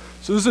time.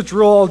 So this is a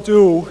drill I'll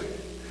do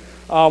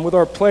with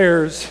our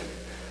players,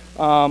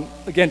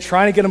 again,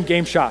 trying to get them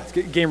game shots,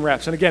 game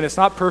reps. And again, it's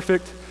not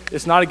perfect,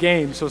 it's not a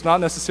game, so it's not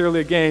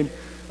necessarily a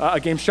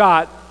game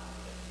shot,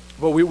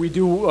 but we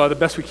do the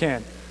best we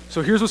can.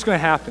 So here's what's gonna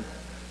happen.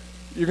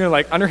 You're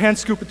gonna underhand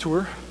scoop it to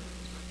her.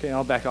 Okay,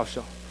 I'll back, I'll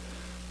show.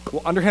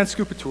 We'll underhand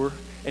scoop it to her,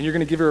 and you're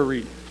gonna give her a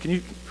read.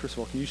 First of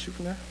all, can you shoot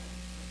from there?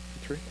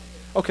 3?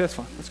 Okay, that's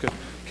fine, that's good.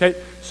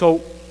 Okay,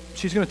 so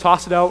she's gonna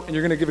toss it out, and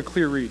you're gonna give a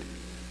clear read.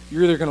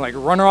 You're either gonna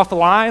run her off the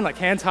line,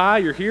 hands high,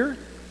 you're here,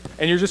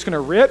 And you're just gonna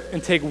rip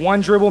and take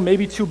one dribble,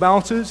 maybe 2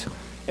 bounces,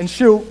 and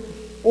shoot.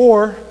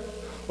 Or,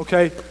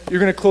 okay, you're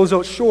gonna close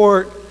out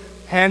short,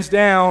 hands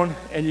down,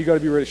 and you gotta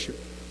be ready to shoot.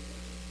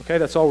 Okay,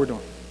 that's all we're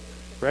doing.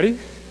 Ready?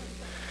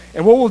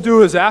 And what we'll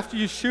do is after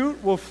you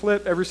shoot, we'll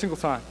flip every single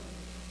time.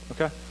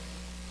 Okay?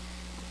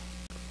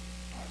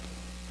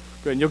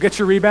 Good, and you'll get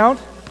your rebound.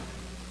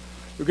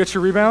 You'll get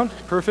your rebound,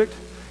 perfect,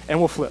 and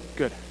we'll flip,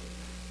 good.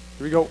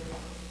 Here we go.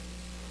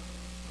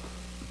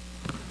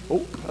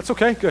 Oh, that's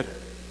okay, good,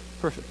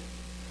 perfect,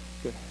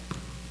 good.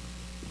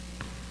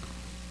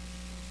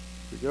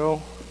 Here we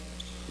go,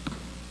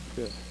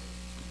 good.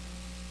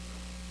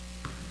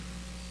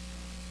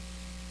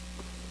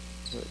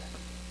 Good.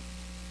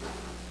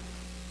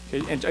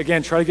 Okay, and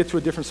again, try to get to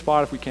a different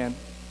spot if we can.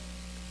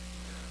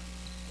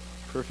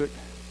 Perfect.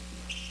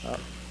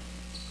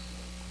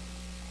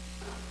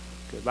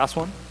 Good, last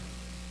one.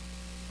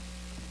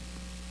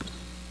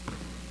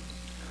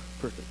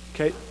 Perfect,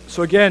 okay,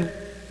 so again,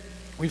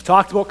 we've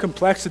talked about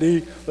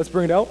complexity. Let's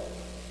bring it out.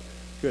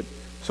 Good,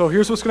 so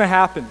here's what's gonna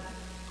happen.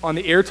 On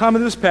the air time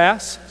of this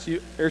pass,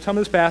 air time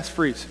of this pass,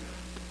 freeze.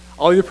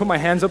 I'll either put my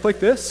hands up like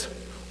this,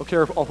 okay,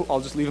 or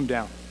I'll just leave them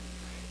down.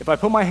 If I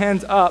put my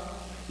hands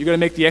up, you're gonna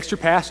make the extra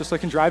pass just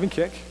like in drive and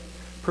kick.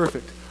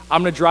 Perfect,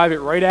 I'm gonna drive it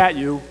right at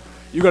you.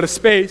 You got a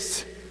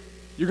space,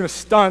 you're gonna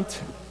stunt.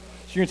 So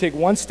you're gonna take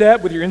one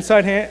step with your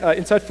inside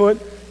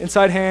foot,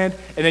 inside hand,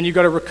 and then you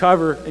gotta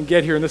recover and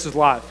get here, and this is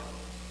live.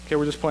 Okay,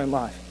 we're just playing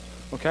live.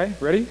 Okay,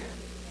 ready?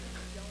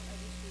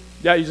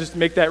 Yeah, you just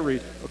make that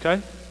read,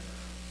 okay?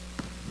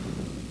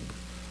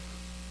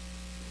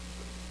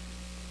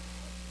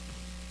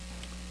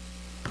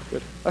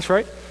 Good, that's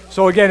right.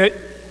 So again,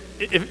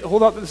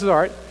 hold up, this is all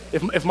right.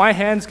 If my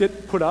hands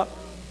get put up,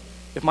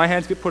 then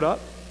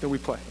we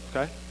play,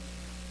 okay?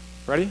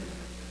 Ready?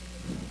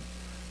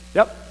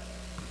 Yep.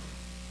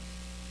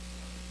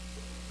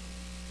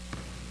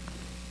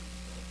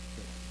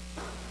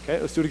 Okay,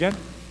 let's do it again.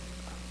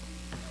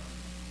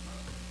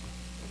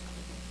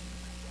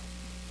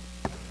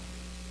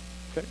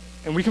 Okay,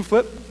 and we can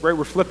flip, right?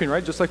 We're flipping,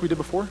 right? Just like we did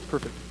before?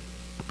 Perfect.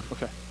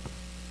 Okay.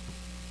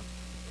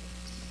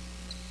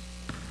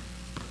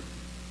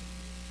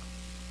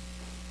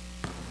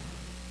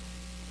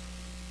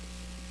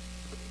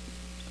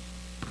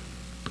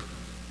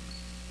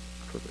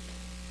 Perfect.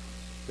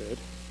 Good.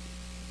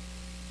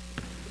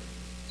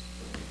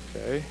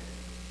 Okay.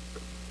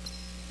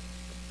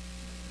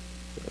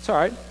 That's all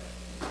right.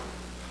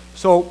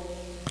 So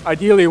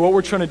ideally what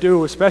we're trying to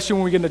do, especially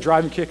when we get in the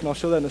drive and kick, and I'll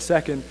show that in a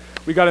second,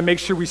 we got to make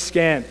sure we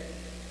scan.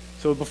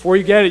 So before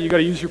you get it, you got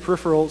to use your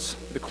peripherals,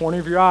 the corner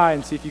of your eye,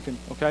 and see if you can,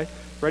 okay?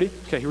 Ready?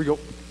 Okay, here we go.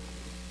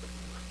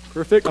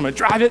 Perfect. I'm going to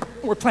drive it.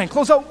 We're playing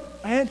close out,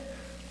 hand.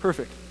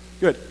 Perfect.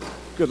 Good.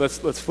 Good.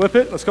 Let's flip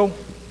it. Let's go.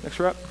 Next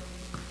rep.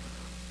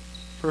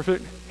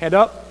 Perfect. Hand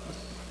up.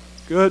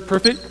 Good.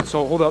 Perfect.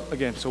 So hold up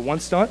again. So one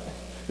stunt.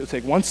 You'll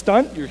take one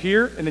stunt. You're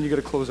here, and then you got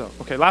to close out.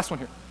 Okay, last one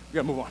here. You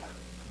got to move on.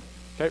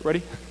 Okay,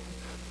 ready?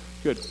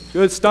 Good.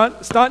 Good.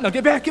 Stunt. Stunt. Now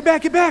get back. Get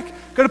back. Get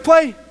back. Got to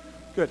play.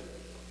 Good.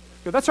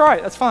 Good. That's all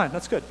right. That's fine.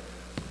 That's good.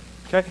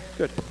 Okay.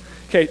 Good.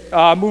 Okay.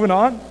 Moving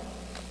on,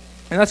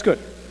 and that's good.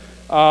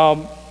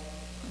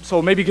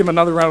 So maybe give him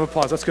another round of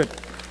applause. That's good.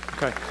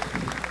 Okay.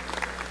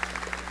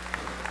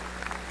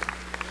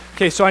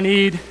 Okay. So I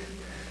need,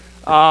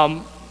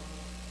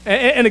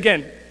 and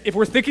again, if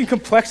we're thinking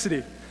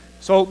complexity,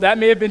 so that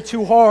may have been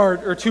too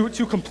hard or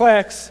too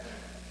complex.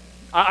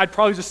 I'd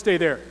probably just stay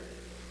there.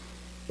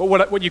 But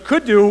what you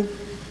could do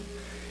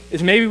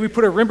is maybe we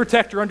put a rim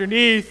protector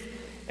underneath,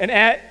 and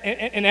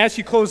as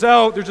you close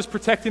out, they're just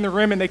protecting the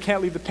rim and they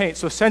can't leave the paint.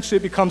 So essentially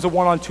it becomes a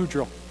 1-on-2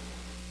 drill,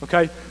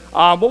 okay?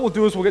 What we'll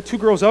do is we'll get 2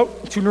 girls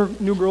out, 2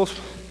 new girls,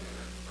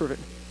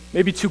 perfect.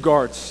 Maybe 2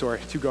 guards, sorry,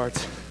 2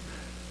 guards.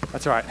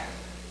 That's all right.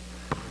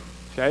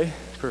 Okay,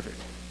 perfect.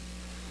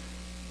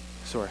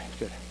 Sorry,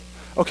 good.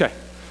 Okay,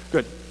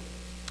 good.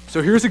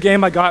 So here's a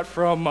game I got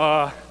from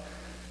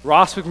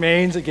Ross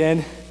McMains,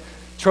 again,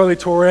 Charlie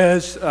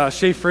Torres,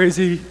 Shea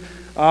Frazee.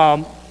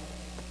 All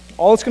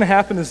that's gonna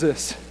happen is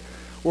this.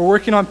 We're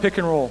working on pick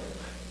and roll.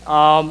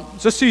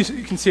 Just so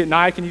you can see it,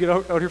 Nia, can you get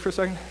out here for a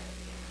second?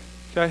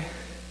 Okay.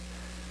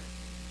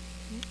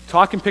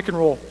 Talk and pick and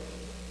roll.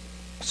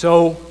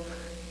 So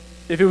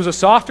if it was a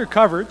softer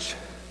coverage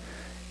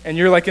and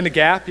you're like in the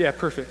gap, yeah,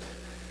 perfect.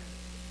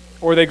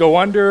 Or they go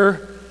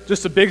under,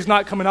 just the big's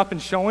not coming up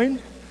and showing.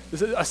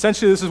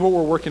 Essentially, this is what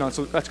we're working on,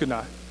 so that's good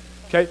now.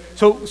 Okay,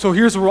 so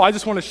here's the rule. I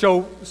just want to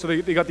show so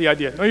they got the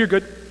idea. No, you're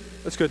good.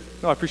 That's good.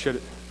 No, I appreciate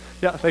it.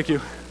 Yeah, thank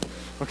you.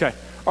 Okay,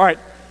 all right.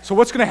 So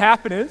what's going to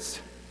happen is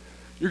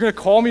you're going to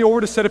call me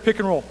over to set a pick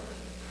and roll.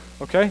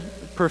 Okay,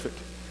 perfect.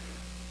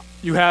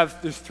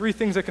 There's 3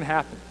 things that can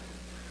happen.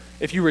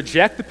 If you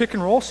reject the pick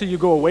and roll, so you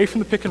go away from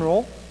the pick and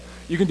roll,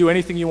 you can do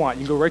anything you want.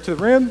 You can go right to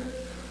the rim,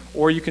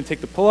 or you can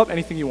take the pull-up,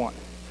 anything you want.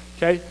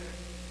 Okay?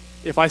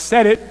 If I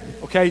set it,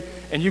 okay,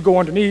 and you go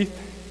underneath,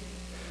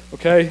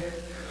 okay,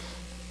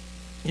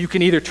 you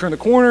can either turn the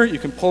corner, you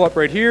can pull up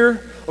right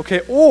here,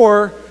 okay,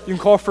 or you can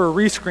call for a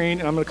rescreen,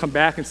 and I'm going to come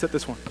back and set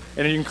this one.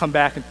 And then you can come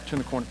back and turn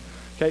the corner.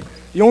 okay?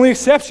 The only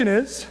exception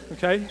is,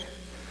 okay,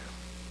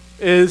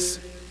 is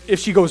if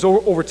she goes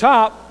over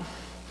top,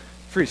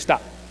 freeze,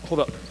 stop, hold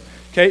up,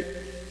 okay?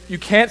 You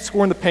can't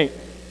score in the paint,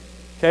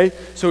 okay?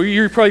 So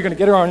you're probably gonna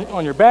get her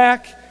on your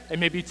back, and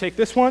maybe you take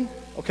this one,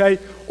 okay?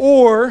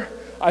 Or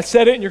I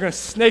set it and you're gonna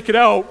snake it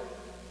out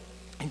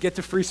and get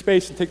to free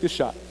space and take this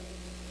shot.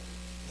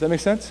 Does that make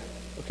sense?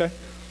 Okay,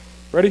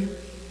 ready?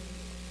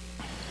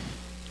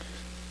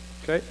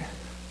 Okay,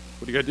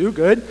 what do you gotta do?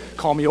 Good,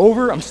 call me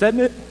over, I'm setting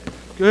it,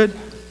 good.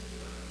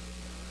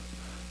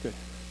 Good,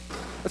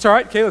 that's all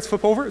right, okay, let's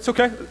flip over, it's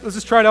okay, let's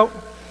just try it out.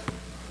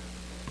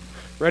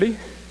 Ready?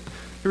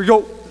 Here we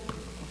go.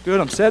 Good,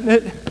 I'm setting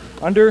it,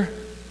 under,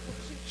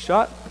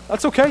 shot.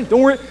 That's okay,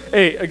 don't worry.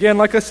 Hey, again,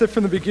 like I said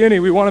from the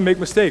beginning, we wanna make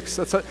mistakes.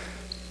 And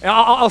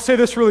I'll say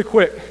this really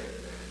quick.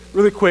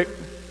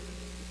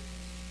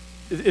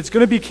 It's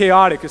gonna be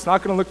chaotic, it's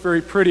not gonna look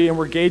very pretty, and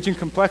we're gauging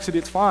complexity,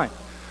 it's fine.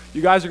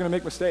 You guys are gonna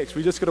make mistakes,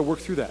 we just gotta work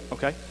through that,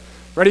 okay?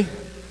 Ready?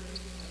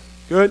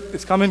 Good,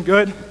 it's coming,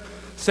 good.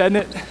 Setting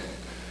it,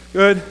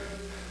 good.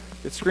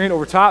 It's screen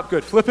over top,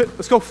 good. Flip it,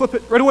 let's go, flip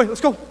it, right away,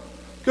 let's go.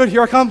 Good,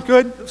 here I come,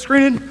 good.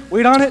 Screening,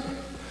 wait on it.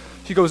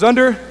 She goes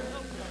under.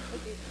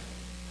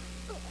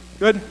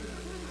 Good.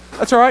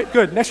 That's all right,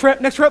 good. Next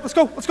rep, let's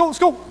go, let's go, let's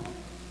go.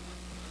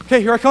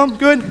 Okay, here I come,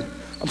 good.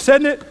 I'm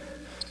setting it,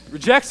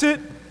 rejects it,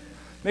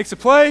 makes a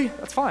play,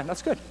 that's fine,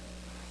 that's good.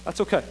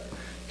 That's okay.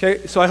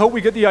 Okay, so I hope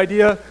we get the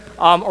idea.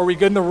 Are we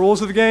getting the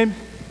rules of the game?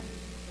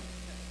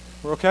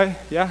 We're okay,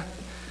 yeah?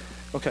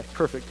 Okay,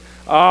 perfect.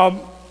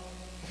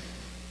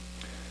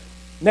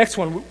 Next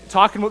one,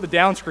 talking about the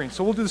down screen.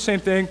 So we'll do the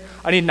same thing.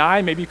 I need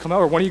 9, maybe you come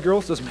out, or one of you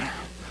girls, doesn't matter.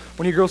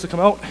 One of you girls to come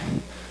out.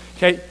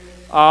 Okay,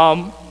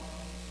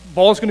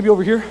 ball's gonna be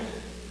over here.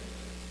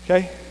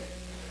 Okay,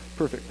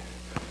 perfect.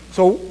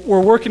 So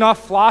we're working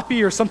off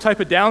floppy or some type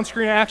of down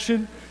screen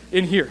action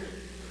in here.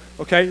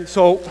 Okay,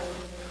 so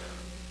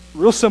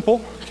real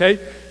simple, okay?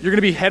 You're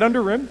gonna be head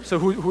under rim, so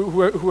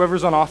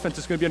whoever's on offense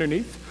is gonna be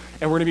underneath,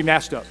 and we're gonna be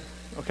matched up,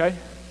 okay?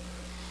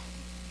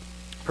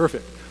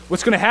 Perfect.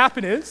 What's gonna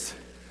happen is,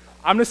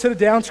 I'm gonna set a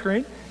down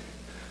screen,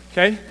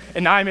 okay?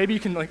 And now maybe you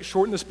can like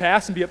shorten this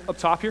pass and be up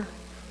top here.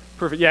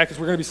 Perfect, yeah, because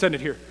we're gonna be setting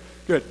it here.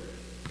 Good.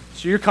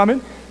 So you're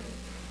coming,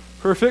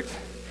 perfect,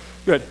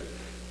 good.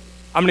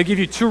 I'm gonna give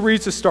you 2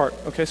 reads to start,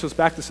 okay? So let's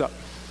back this up,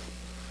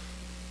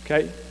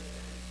 okay?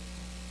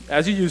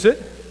 As you use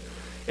it,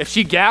 if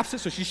she gaps it,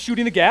 so she's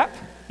shooting the gap,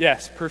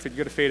 yes, perfect, you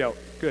gotta fade out,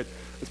 good.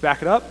 Let's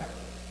back it up.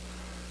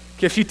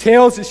 Okay, if she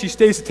tails it, she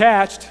stays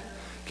attached,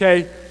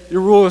 okay?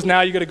 Your rule is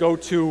now you gotta go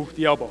to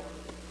the elbow.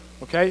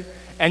 Okay?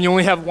 And you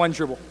only have 1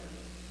 dribble.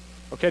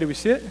 Okay, do we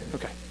see it?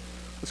 Okay.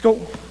 Let's go.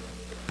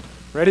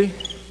 Ready?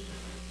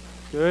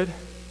 Good.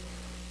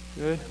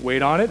 Good.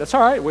 Wait on it. That's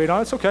all right. Wait on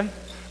it. It's okay.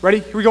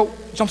 Ready? Here we go.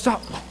 Jump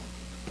stop.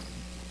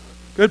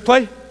 Good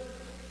play.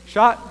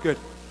 Shot. Good.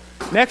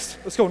 Next.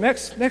 Let's go.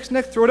 Next.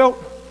 Throw it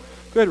out.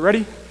 Good.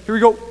 Ready? Here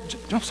we go.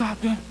 Jump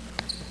stop. Good.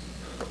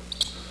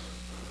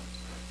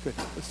 Good.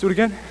 Let's do it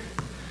again.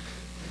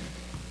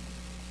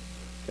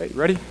 Okay,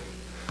 ready?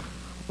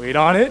 Wait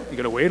on it. You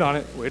gotta wait on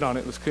it. Wait on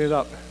it. Let's clean it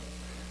up.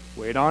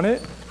 Wait on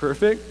it.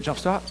 Perfect. Jump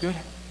stop. Good.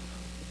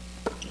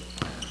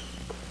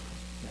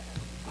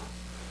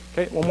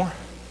 Okay, one more.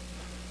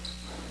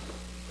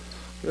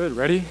 Good.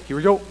 Ready? Here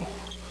we go.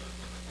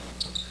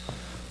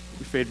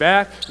 We fade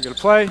back. We gotta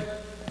play.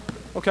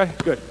 Okay,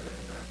 good.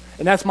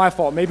 And that's my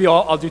fault. Maybe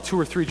I'll do 2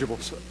 or 3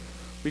 dribbles.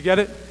 We get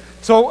it?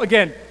 So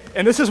again,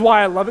 and this is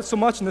why I love it so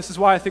much, and this is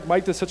why I think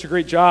Mike does such a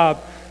great job.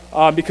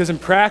 Because in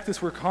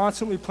practice, we're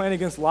constantly playing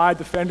against live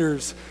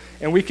defenders,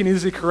 and we can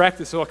easily correct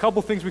this. So a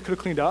couple things we could have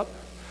cleaned up,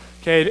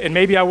 okay? And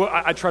maybe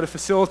I'd try to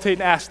facilitate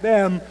and ask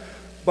them,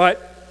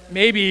 but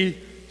maybe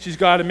she's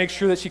got to make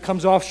sure that she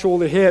comes off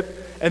shoulder hip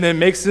and then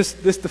makes this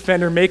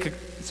defender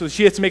so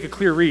she has to make a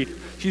clear read.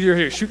 She's either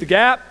here to shoot the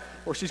gap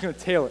or she's going to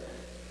tail it.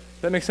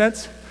 Does that make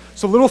sense?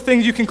 So little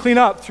things you can clean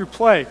up through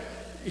play.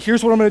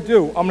 Here's what I'm going to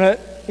do. I'm going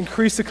to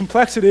increase the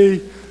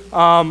complexity.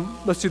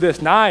 Let's do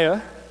this. Naya,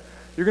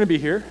 you're going to be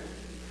here.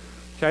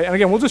 Okay, and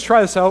again, we'll just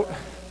try this out,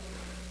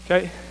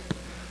 okay?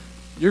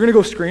 You're gonna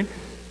go screen,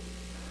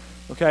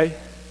 okay?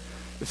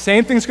 The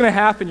same thing's gonna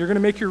happen, you're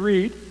gonna make your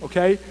read,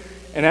 okay?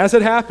 And as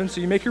it happens,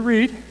 so you make your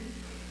read,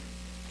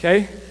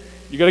 okay?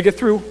 You gotta get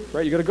through,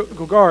 right? You gotta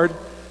go guard.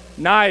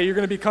 Now you're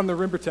gonna become the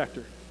rim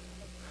protector.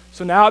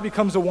 So now it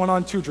becomes a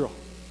 1-on-2 drill.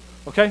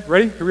 Okay,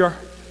 ready? Here we are,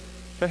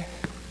 okay?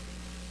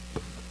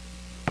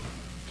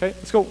 Okay,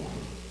 let's go.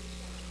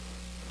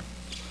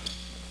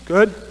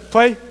 Good,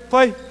 play.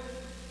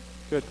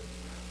 Good.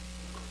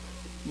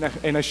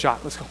 A nice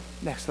shot. Let's go.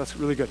 Next. That's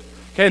really good.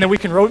 Okay, and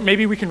then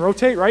maybe we can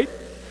rotate, right?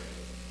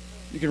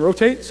 You can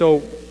rotate,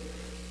 so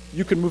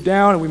you can move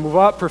down and we move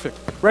up. Perfect.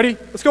 Ready?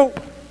 Let's go.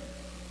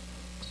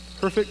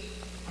 Perfect.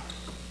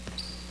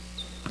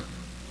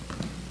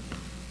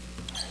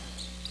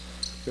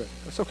 Good.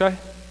 That's okay.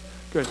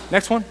 Good.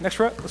 Next one. Next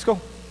rep. Let's go.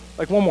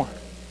 Like one more.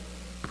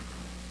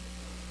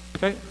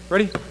 Okay.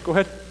 Ready? Go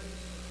ahead.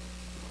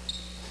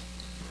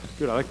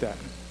 Good. I like that.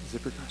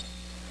 Zipper cut.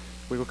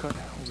 Wiggle cut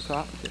over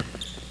top.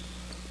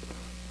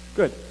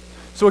 Good.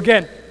 So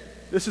again,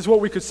 this is what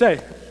we could say.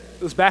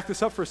 Let's back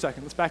this up for a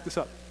second. Let's back this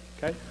up,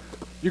 okay?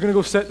 You're gonna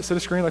go set a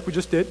screen like we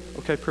just did.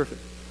 Okay,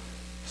 perfect.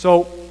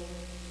 So,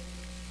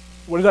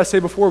 what did I say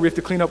before? We have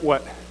to clean up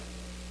what?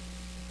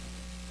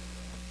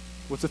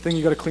 What's the thing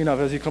you gotta clean up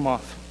as you come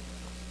off?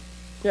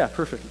 Yeah,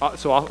 perfect.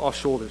 So off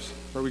shoulders.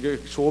 Where we go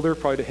shoulder,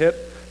 probably to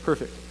hip,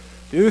 perfect.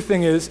 The other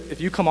thing is, if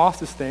you come off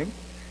this thing,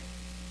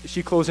 is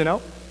she closing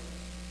out?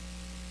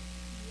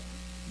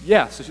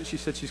 Yeah, so she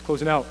said she's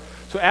closing out.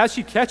 So as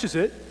she catches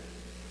it,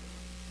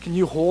 can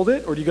you hold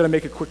it, or do you gotta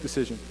make a quick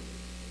decision?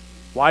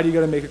 Why do you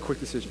gotta make a quick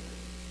decision?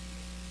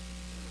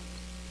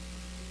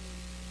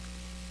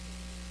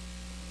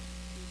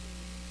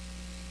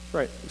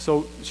 Right,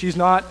 so she's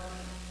not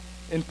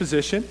in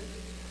position.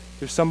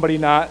 There's somebody,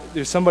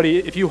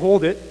 if you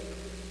hold it,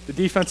 the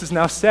defense is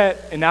now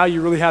set, and now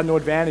you really have no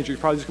advantage. You're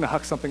probably just gonna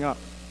huck something up.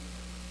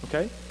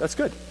 Okay, that's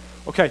good.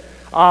 Okay,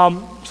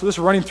 so this is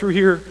running through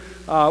here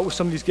with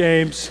some of these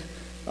games.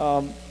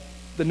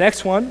 The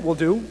next one we'll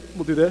do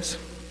this.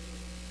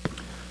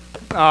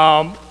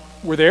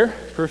 We're there,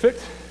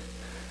 perfect.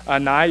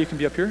 Nye, you can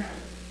be up here.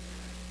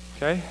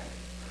 Okay,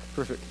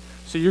 perfect.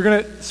 So you're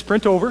gonna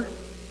sprint over,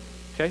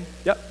 okay,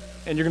 yep,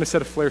 and you're gonna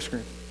set a flare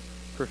screen.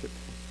 Perfect.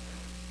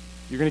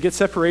 You're gonna get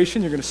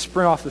separation, you're gonna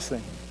sprint off this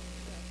thing.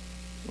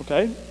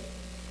 Okay?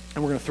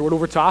 And we're gonna throw it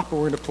over top and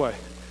we're gonna play.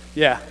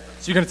 Yeah,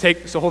 so you're gonna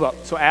take, so hold up.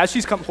 So as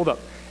she's coming, hold up.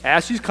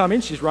 As she's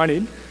coming, she's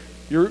running,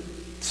 you're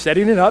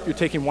setting it up, you're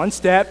taking one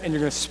step and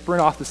you're gonna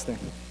sprint off this thing.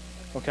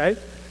 Okay?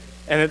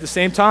 And at the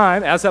same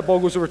time, as that ball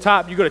goes over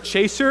top, you gotta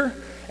chase her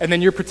and then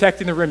you're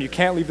protecting the rim. You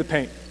can't leave the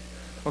paint.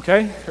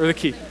 Okay? Or the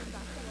key.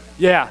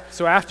 Yeah,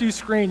 so after you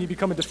screen, you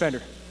become a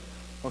defender.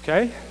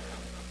 Okay?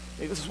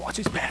 Hey, let's just watch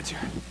these pads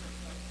here.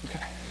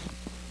 Okay.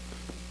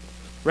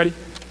 Ready?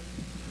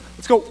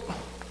 Let's go.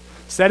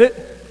 Set it.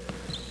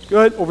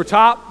 Good. Over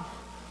top.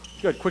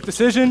 Good. Quick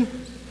decision.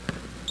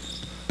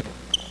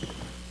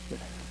 Good.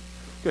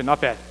 Good. Not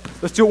bad.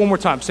 Let's do it one more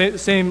time.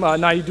 Same.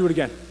 Now you do it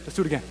again. Let's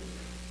do it again.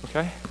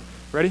 Okay.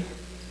 Ready?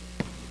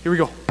 Here we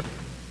go.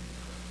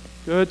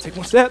 Good. Take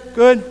one step.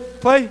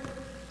 Good. Play.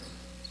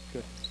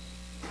 Good.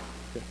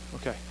 Good.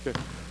 Okay. Good.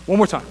 One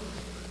more time.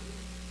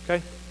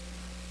 Okay.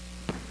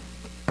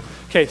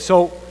 Okay.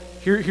 So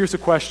here's the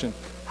question.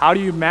 How do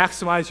you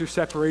maximize your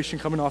separation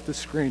coming off the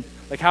screen?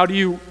 Like, how do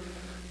you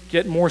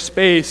get more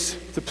space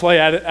to play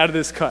out of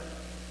this cut?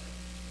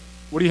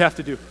 What do you have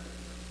to do?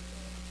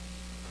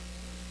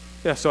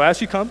 Yeah, so as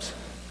she comes,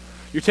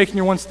 you're taking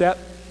your one step.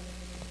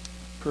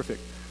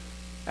 Perfect.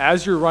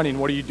 As you're running,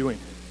 what are you doing?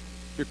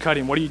 You're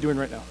cutting. What are you doing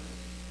right now?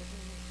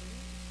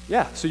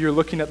 Yeah, so you're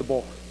looking at the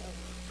ball.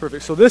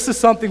 Perfect. So this is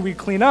something we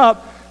clean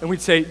up, and we'd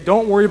say,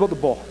 don't worry about the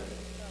ball.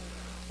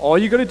 All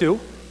you got to do,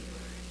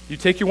 you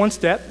take your one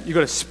step, you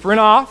got to sprint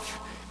off,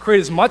 create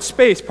as much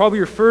space, probably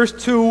your first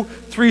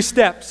 2-3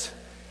 steps,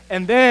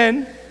 and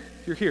then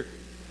you're here.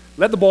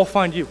 Let the ball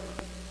find you.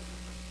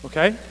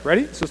 Okay,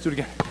 ready? So let's do it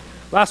again.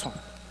 Last one.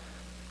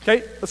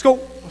 Okay, let's go.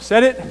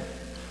 Set it.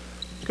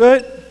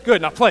 Good,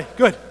 good. Now play.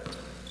 Good. A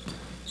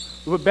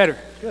little bit better.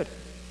 Good.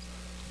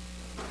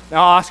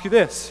 Now I'll ask you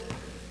this.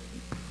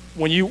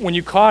 When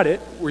you caught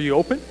it, were you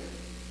open?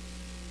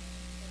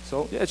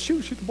 So yeah,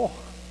 shoot the ball.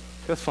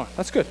 That's fine.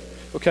 That's good.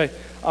 Okay.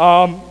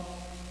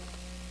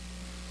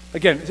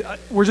 Again,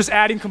 we're just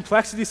adding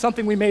complexity,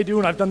 something we may do,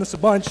 and I've done this a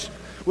bunch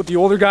with the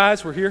older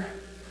guys. We're here.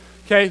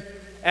 Okay,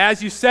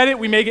 as you set it,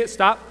 we may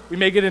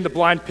get into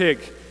blind pig.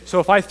 So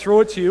if I throw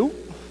it to you,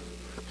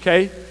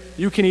 okay,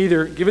 you can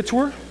either give it to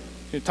her,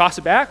 you can toss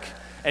it back,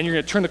 and you're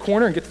gonna turn the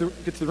corner and get to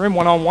the rim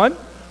one-on-one,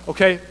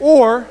 okay,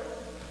 or,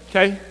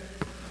 okay,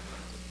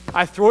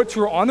 I throw it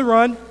to her on the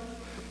run,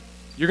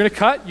 you're gonna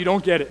cut, you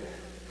don't get it.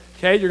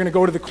 Okay, you're gonna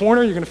go to the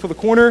corner, you're gonna fill the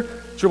corner,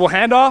 dribble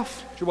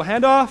handoff,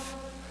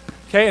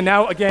 okay, and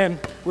now again,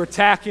 we're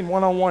attacking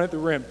one-on-one at the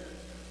rim.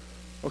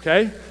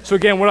 Okay, so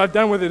again, what I've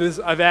done with it is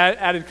I've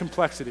added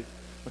complexity.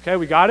 Okay,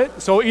 we got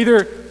it? So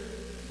either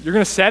you're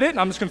gonna set it, and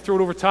I'm just gonna throw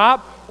it over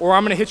top, or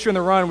I'm gonna hit you in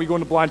the run and we go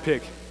into blind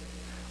pig.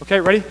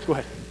 Okay, ready? Go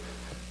ahead.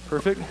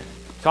 Perfect.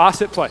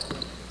 Toss it, play.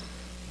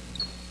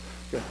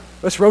 Good.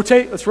 Let's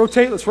rotate,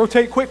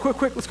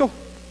 quick, let's go.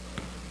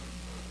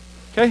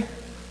 Okay,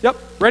 yep,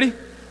 ready?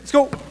 Let's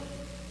go. Where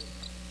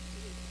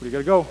do you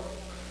gotta go?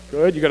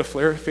 Good, you gotta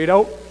flare, fade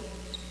out,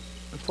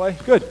 and play.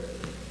 Good.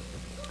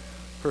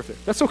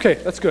 Perfect. That's okay,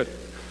 that's good.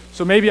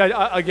 So maybe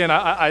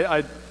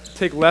I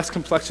take less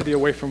complexity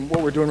away from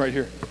what we're doing right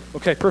here.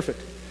 Okay, perfect.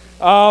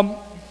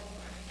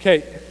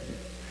 Okay,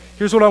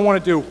 here's what I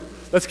want to do.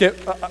 Let's get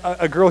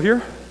a girl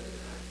here.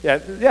 Yeah,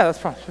 that's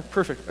fine.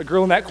 Perfect. A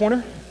girl in that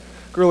corner,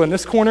 girl in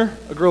this corner,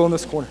 a girl in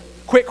this corner.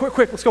 Quick,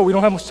 let's go. We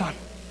don't have much time.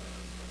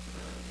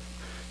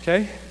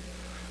 Okay,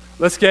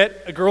 let's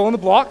get a girl on the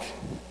block.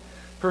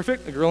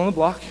 Perfect. A girl on the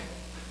block.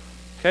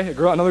 Okay,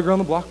 another girl on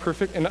the block.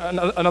 Perfect. And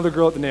another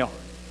girl at the nail.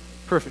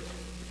 Perfect.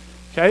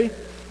 Okay,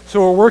 so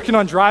we're working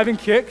on driving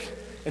kick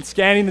and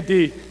scanning the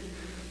D.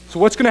 So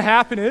what's going to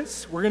happen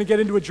is we're going to get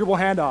into a dribble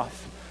handoff.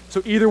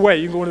 So either way,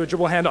 you can go into a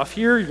dribble handoff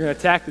here, you're going to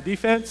attack the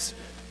defense,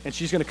 and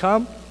she's going to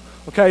come,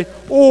 okay?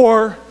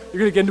 Or you're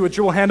gonna get into a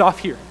dribble handoff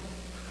here.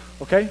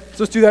 Okay,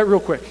 so let's do that real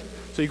quick.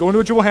 So you go into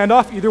a dribble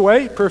handoff, either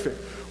way, perfect.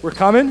 We're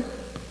coming,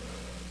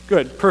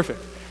 good, perfect.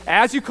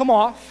 As you come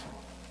off,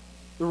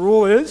 the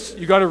rule is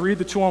you gotta read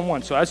the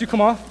 2-on-1. So as you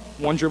come off,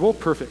 one dribble,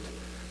 perfect.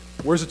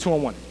 Where's the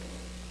 2-on-1?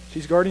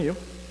 She's guarding you.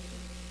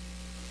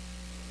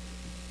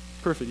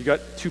 Perfect, you got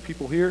two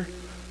people here,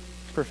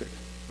 perfect,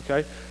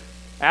 okay?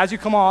 As you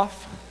come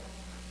off,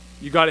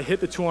 you gotta hit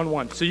the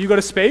 2-on-1. So you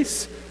gotta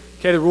space,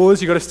 okay, the rule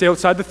is you gotta stay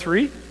outside the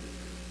 3,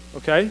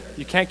 okay?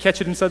 You can't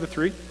catch it inside the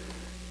 3.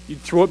 You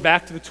throw it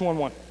back to the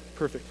 2-on-1,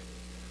 perfect,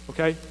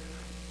 okay?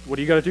 What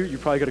do you gotta do? You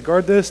probably gotta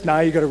guard this, now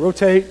you gotta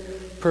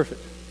rotate,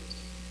 perfect.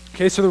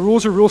 Okay, so the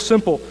rules are real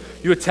simple.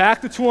 You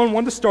attack the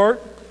 2-on-1 to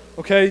start,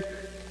 okay?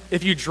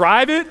 If you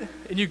drive it,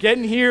 and you get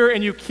in here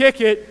and you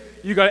kick it,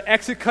 you gotta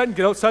exit cut and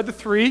get outside the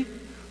 3,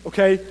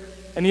 okay?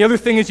 And the other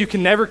thing is you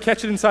can never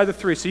catch it inside the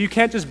 3, so you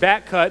can't just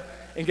back cut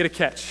and get a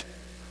catch.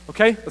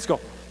 Okay, let's go.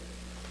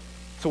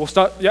 So we'll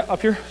start, yeah,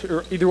 up here,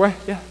 or either way,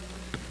 yeah.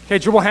 Okay,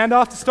 dribble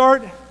handoff to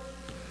start.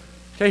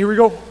 Okay, here we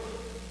go.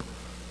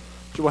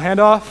 Dribble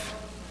handoff,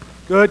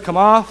 good, come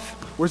off.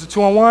 Where's the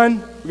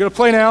 2-on-1? We gotta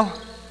play now.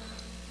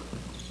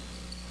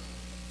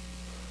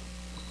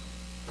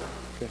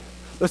 Okay,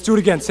 let's do it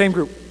again, same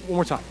group, one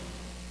more time.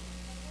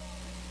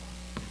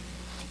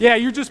 Yeah,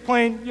 you're just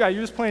playing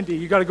D.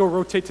 You gotta go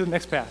rotate to the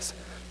next pass.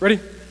 Ready?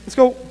 Let's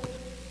go.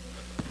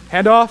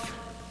 Hand off.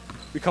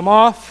 We come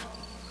off.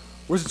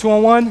 Where's the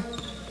 2-on-1?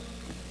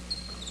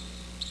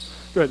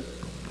 Good.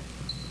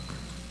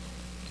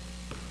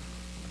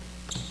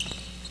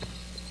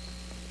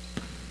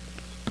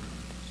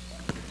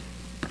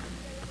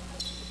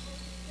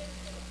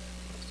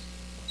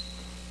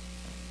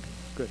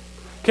 Good.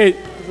 Okay,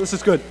 this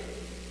is good.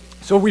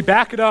 So we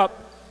back it up.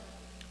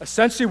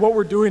 Essentially what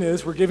we're doing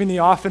is we're giving the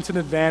offense an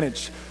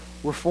advantage.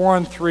 We're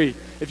 4-on-3.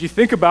 If you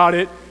think about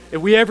it,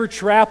 if we ever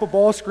trap a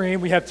ball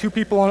screen, we have two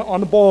people on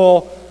the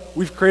ball,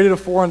 we've created a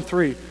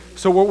 4-on-3.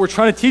 So what we're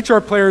trying to teach our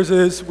players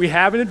is we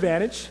have an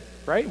advantage,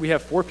 right? We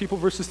have 4 people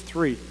versus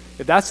 3.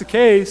 If that's the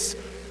case,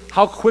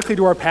 how quickly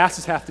do our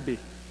passes have to be?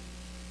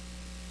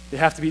 They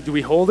have to be, do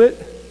we hold it?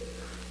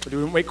 Or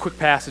do we make quick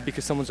passes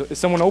because is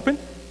someone open?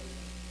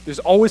 There's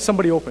always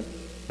somebody open.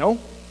 No?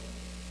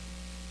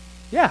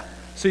 Yeah.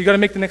 So you got to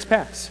make the next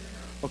pass,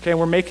 okay? And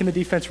we're making the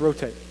defense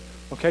rotate,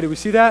 okay? Do we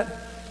see that?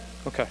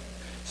 Okay.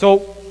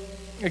 So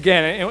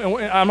again,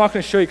 and I'm not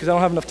going to show you because I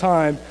don't have enough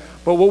time,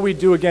 but what we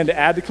do again to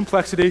add the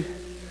complexity,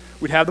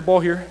 we'd have the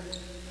ball here,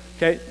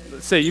 okay?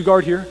 Let's say you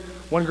guard here.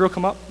 One girl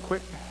come up,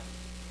 quick,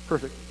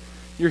 perfect.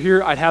 You're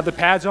here. I'd have the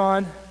pads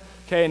on,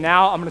 okay? And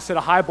now I'm going to set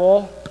a high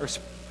ball, or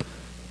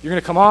you're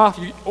going to come off,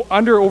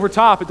 under, over,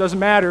 top. It doesn't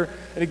matter.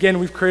 And again,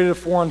 we've created a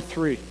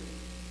 4-on-3.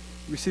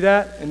 You see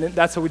that? And then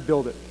that's how we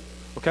build it.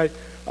 Okay,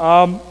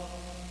 I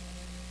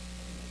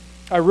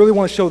really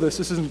want to show this.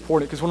 This is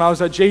important because when I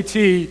was at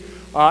JT,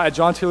 at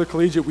John Taylor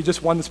Collegiate, we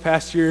just won this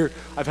past year.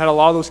 I've had a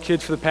lot of those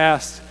kids for the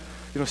past,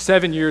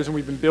 7 years, and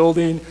we've been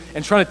building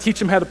and trying to teach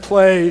them how to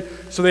play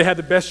so they had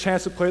the best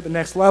chance to play at the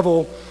next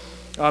level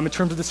in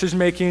terms of decision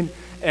making.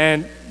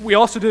 And we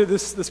also did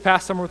this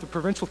past summer with the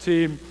provincial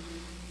team.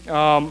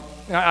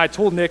 I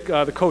told Nick,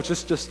 the coach,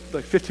 just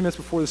like 15 minutes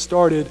before this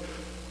started,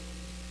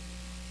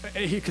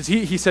 because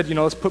he said,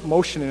 let's put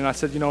motion in. And I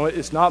said,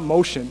 it's not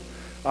motion.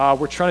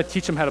 We're trying to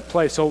teach them how to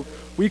play. So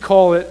we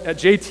call it, at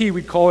JT,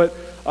 we call it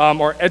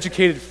our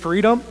educated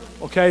freedom,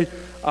 okay?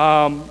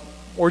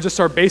 Or just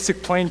our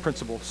basic playing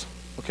principles,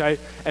 okay?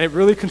 And it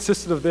really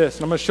consisted of this.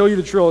 And I'm going to show you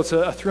the drill. It's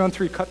a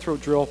 3-on-3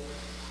 cutthroat drill.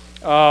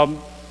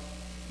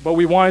 But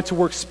we wanted to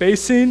work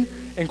spacing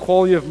and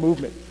quality of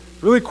movement.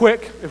 Really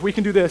quick, if we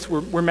can do this,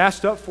 we're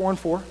matched up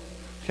 4-on-4,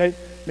 okay?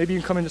 Maybe you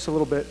can come in just a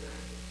little bit.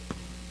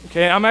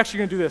 Okay, I'm actually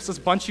going to do this. Let's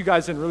bunch you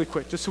guys in really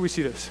quick, just so we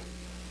see this.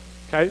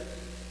 Okay?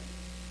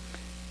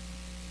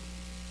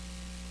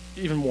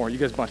 Even more. You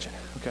guys bunch in.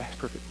 Okay,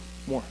 perfect.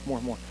 More.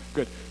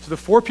 Good. So the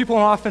 4 people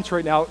on offense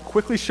right now,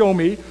 quickly show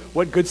me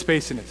what good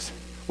spacing is.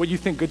 What you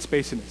think good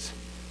spacing is.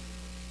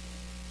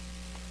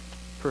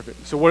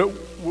 Perfect. So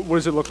what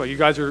does it look like? You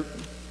guys are,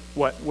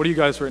 what? What are you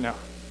guys right now?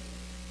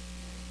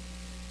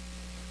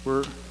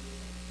 So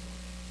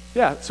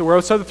we're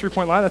outside the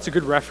 3-point line. That's a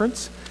good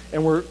reference.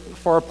 And we're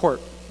far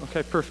apart.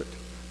 Okay, perfect.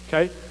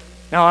 Okay,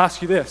 now I'll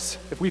ask you this.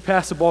 If we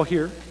pass the ball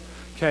here,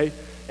 okay,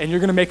 and you're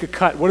going to make a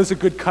cut, what does a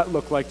good cut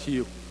look like to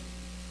you?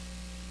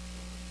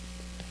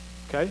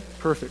 Okay,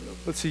 perfect.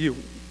 Let's see you.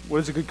 What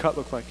does a good cut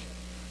look like?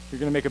 You're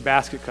going to make a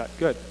basket cut.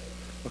 Good.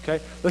 Okay,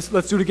 let's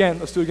do it again.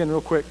 Let's do it again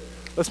real quick.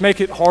 Let's make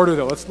it harder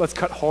though. Let's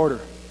cut harder.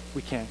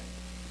 We can.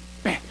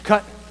 Bam,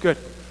 cut. Good.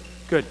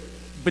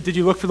 But did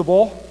you look for the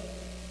ball?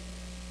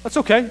 That's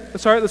okay.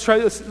 That's all right. Let's try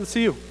it. Let's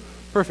see you.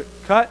 Perfect.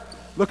 Cut.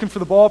 Looking for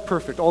the ball,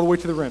 perfect, all the way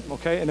to the rim,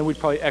 okay? And then we'd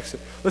probably exit.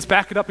 Let's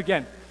back it up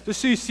again,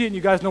 just so you see it and you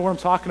guys know what I'm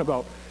talking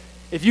about.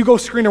 If you go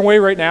screen away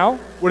right now,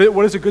 what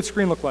does a good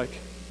screen look like?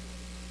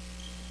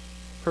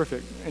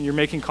 Perfect, and you're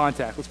making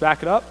contact. Let's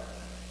back it up.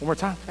 One more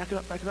time, back it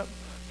up,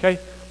 okay?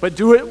 But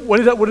do it, what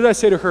did I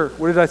say to her?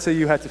 What did I say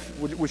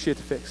what she had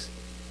to fix?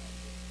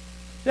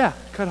 Yeah,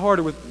 cut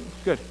harder with,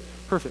 good,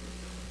 perfect.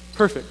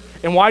 Perfect.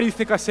 And why do you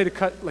think I say to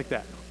cut like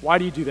that? Why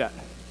do you do that?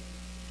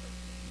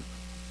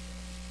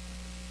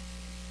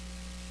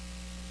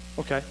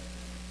 Okay.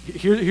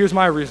 Here's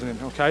my reasoning,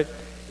 okay?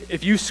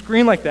 If you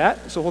screen like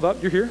that, so hold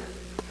up, you're here,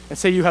 and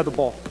say you have the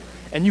ball,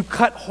 and you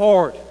cut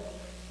hard,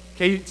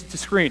 okay, to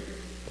screen,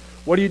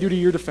 what do you do to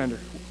your defender?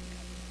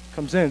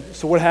 Comes in.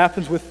 So what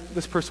happens with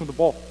this person with the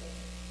ball?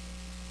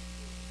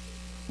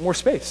 More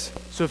space.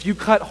 So if you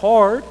cut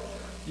hard,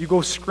 you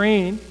go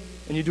screen,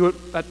 and you do it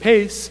at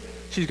pace,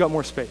 she's got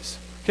more space.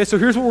 Okay, so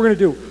here's what we're going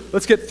to do.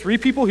 Let's get 3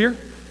 people here.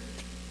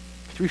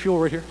 3 people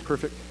right here.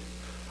 Perfect.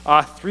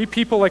 3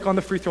 people like on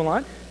the free throw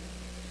line.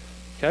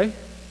 Okay,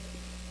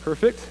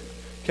 perfect.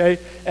 Okay,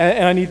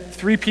 and I need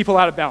 3 people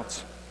out of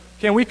bounds.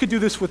 Okay, and we could do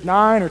this with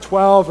 9 or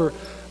 12 or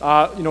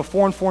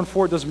 4 and 4 and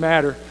 4. It doesn't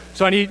matter.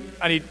 So I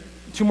need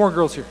 2 more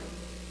girls here.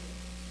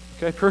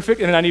 Okay,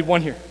 perfect. And then I need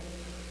 1 here.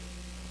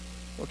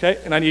 Okay,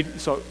 and I need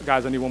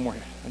 1 more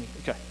here.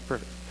 Okay,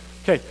 perfect.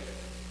 Okay,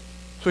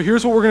 so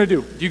here's what we're going to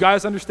do. Do you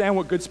guys understand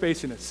what good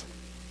spacing is?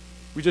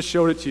 We just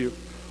showed it to you.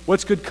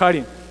 What's good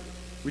cutting?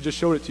 We just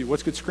showed it to you.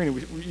 What's good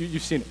screening?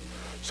 You've seen it.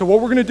 So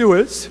what we're going to do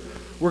is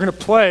we're going to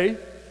play,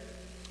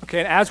 okay,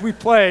 and as we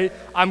play,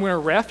 I'm going to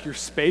ref your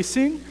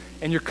spacing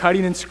and your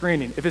cutting and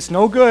screening. If it's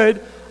no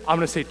good, I'm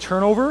going to say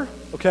turnover,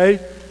 okay?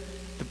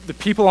 The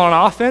people on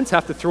offense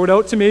have to throw it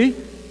out to me,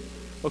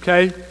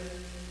 okay?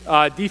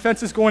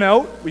 Defense is going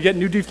out. We get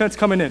new defense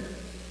coming in. Do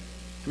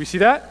we see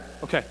that?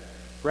 Okay,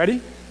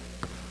 ready?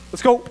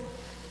 Let's go.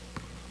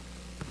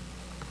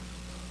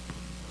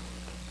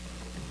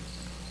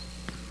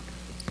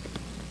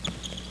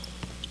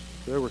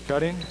 Good, we're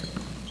cutting.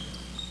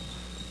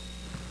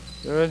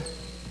 Good.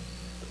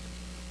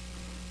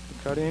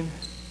 We're cutting.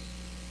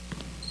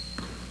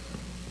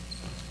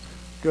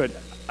 Good.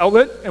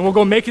 Outlet, and we'll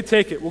go make it,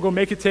 take it. We'll go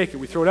make it, take it.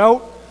 We throw it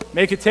out,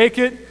 make it, take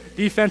it.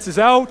 Defense is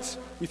out.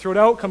 We throw it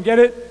out, come get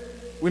it.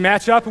 We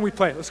match up and we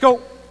play. Let's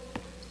go.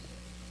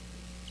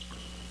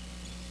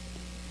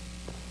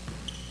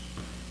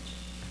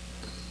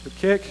 Good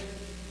kick.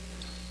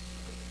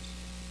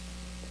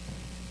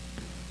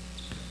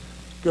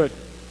 Good.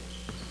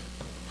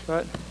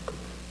 Cut.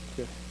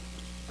 Good.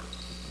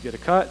 Get a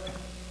cut.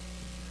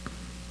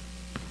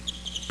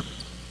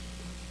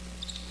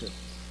 Good.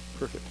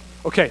 Perfect.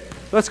 Okay,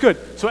 that's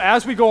good. So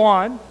as we go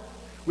on,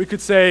 we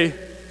could say,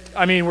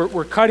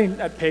 we're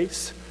cutting at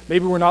pace.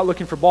 Maybe we're not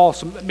looking for balls,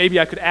 so maybe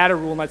I could add a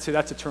rule and I'd say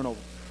that's a turnover,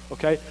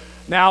 okay?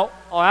 Now,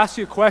 I'll ask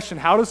you a question.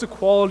 How does the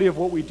quality of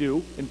what we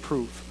do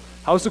improve?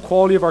 How does the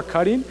quality of our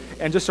cutting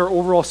and just our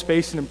overall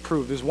spacing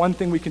improve? There's one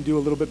thing we can do a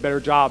little bit better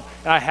job,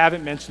 and I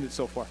haven't mentioned it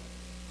so far.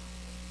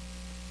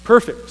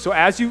 Perfect. So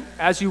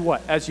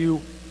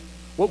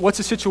what's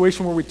a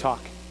situation where we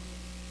talk?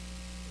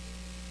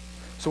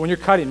 So when you're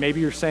cutting,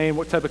 maybe you're saying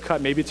what type of cut?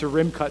 Maybe it's a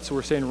rim cut, so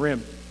we're saying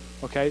rim,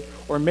 okay?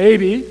 Or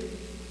maybe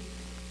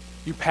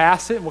you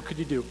pass it, and what could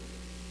you do?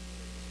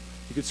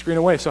 You could screen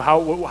away. So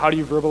how do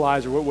you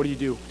verbalize, or what do you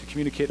do to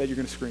communicate that you're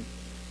going to screen?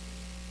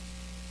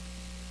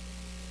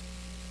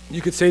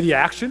 You could say the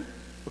action.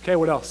 Okay,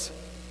 what else?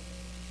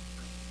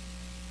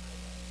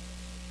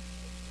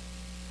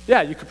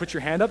 Yeah, you could put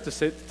your hand up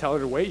to tell her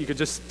to wait. You could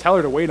just tell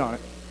her to wait on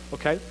it.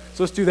 Okay,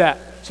 so let's do that.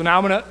 So now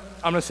I'm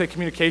gonna say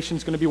communication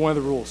is going to be one of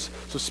the rules.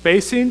 So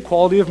spacing,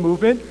 quality of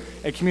movement,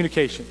 and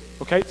communication.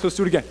 Okay, so let's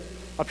do it again.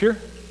 Up here.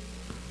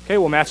 Okay,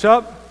 we'll match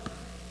up.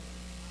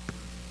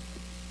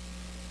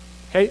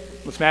 Okay,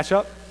 let's match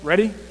up.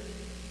 Ready?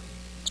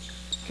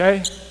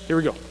 Okay, here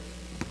we go.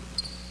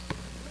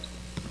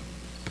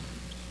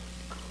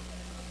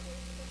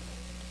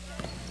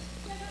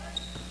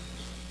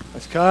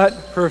 Nice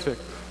cut.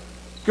 Perfect.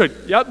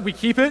 Good. Yep, we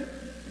keep it.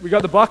 We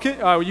got the bucket.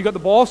 You got the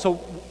ball,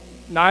 so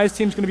Nye's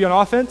team's going to be on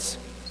offense.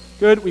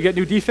 Good. We get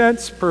new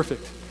defense.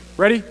 Perfect.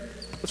 Ready?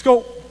 Let's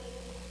go.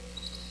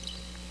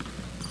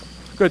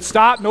 Good.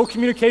 Stop. No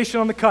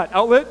communication on the cut.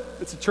 Outlet.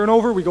 It's a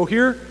turnover. We go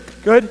here.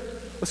 Good.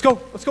 Let's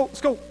go. Let's go.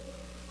 Let's go.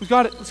 Who's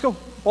got it? Let's go.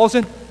 Ball's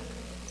in.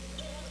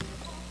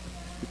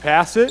 We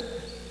pass it.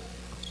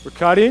 We're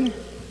cutting.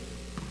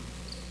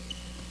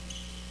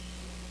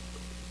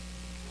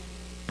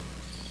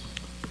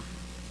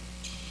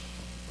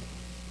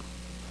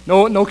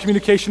 No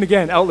communication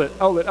again. Outlet,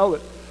 outlet,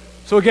 outlet.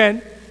 So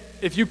again,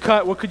 if you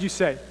cut, what could you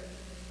say?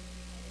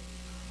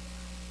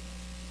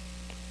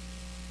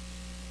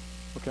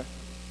 Okay.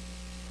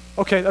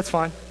 Okay, that's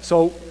fine.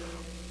 So,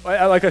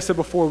 like I said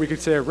before, we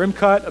could say a rim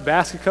cut, a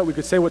basket cut. We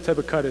could say what type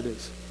of cut it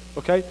is.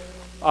 Okay?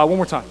 One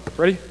more time.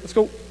 Ready? Let's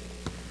go.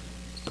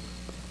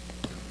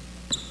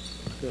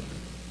 Good.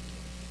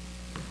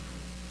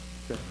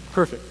 Good.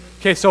 Perfect.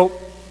 Okay, so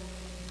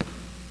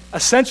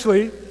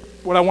essentially,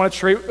 what I want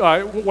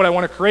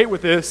to create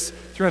with this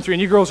 3-on-3,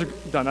 and you girls are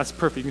done. That's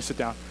perfect. You can sit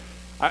down.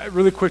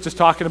 Really quick, just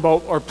talking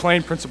about our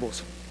playing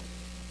principles.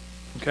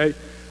 Okay.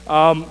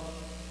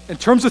 In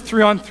terms of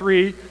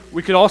 3-on-3,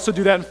 we could also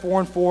do that in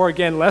 4-on-4.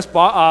 Again, less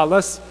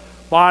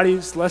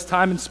bodies, less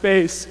time and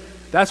space.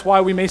 That's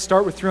why we may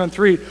start with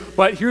 3-on-3.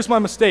 But here's my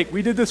mistake.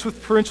 We did this with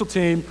the provincial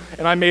team,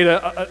 and I made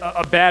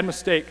a bad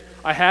mistake.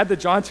 I had the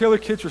John Taylor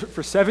kids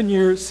for 7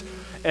 years,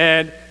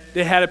 and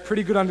they had a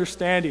pretty good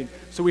understanding.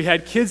 So we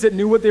had kids that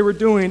knew what they were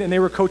doing, and they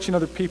were coaching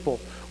other people.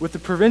 With the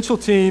provincial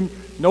team,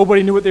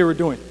 nobody knew what they were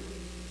doing.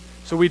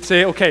 So we'd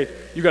say, okay,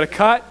 you got to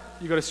cut,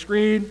 you got to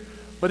screen,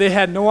 but they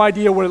had no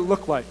idea what it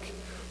looked like.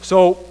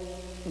 So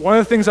one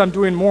of the things I'm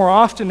doing more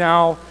often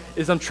now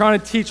is I'm trying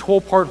to teach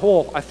whole, part,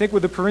 whole. I think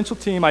with the provincial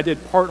team, I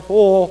did part,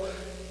 whole.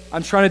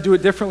 I'm trying to do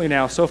it differently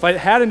now. So if I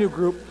had a new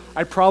group,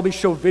 I'd probably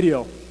show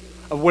video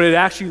of what it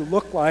actually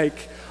looked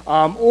like.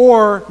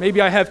 Or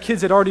maybe I have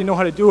kids that already know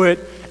how to do it,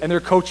 and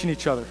they're coaching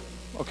each other,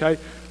 okay?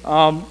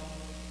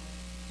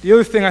 The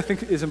other thing I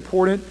think is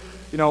important,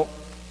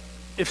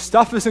 if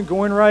stuff isn't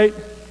going right,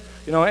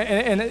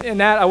 and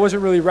that I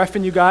wasn't really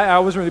reffing you guys, I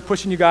wasn't really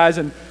pushing you guys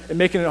and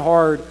making it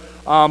hard.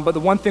 But the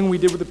one thing we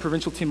did with the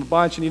provincial team a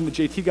bunch, and even the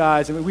JT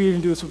guys, and we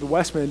even do this with the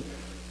Westmen,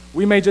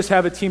 we may just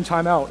have a team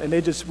timeout, and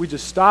we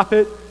just stop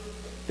it,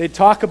 they'd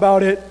talk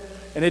about it,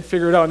 and they'd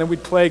figure it out, and then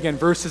we'd play again,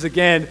 versus,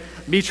 again,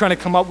 me trying to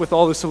come up with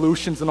all the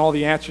solutions and all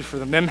the answers for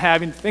them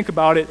having to think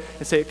about it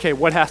and say, okay,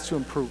 what has to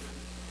improve,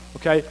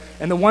 okay?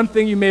 And the one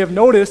thing you may have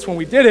noticed when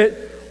we did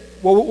it,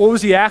 what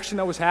was the action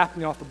that was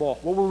happening off the ball?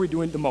 What were we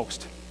doing the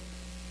most?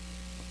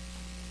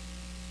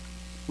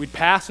 We'd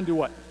pass and do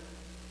what?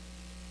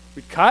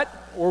 We'd cut,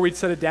 or we'd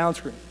set a down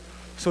screen.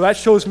 So that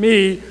shows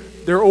me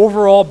their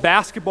overall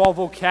basketball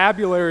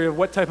vocabulary of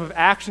what type of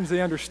actions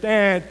they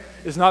understand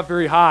is not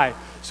very high.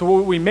 So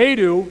what we may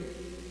do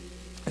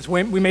is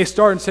we may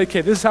start and say, okay,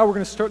 this is how we're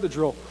going to start the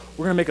drill.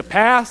 We're going to make a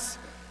pass,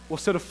 we'll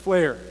set a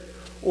flare.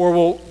 Or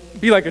we'll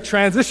be like a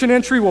transition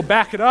entry, we'll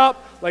back it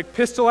up, like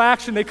pistol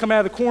action, they come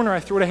out of the corner,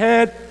 I throw it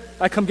ahead,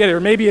 I come get it. Or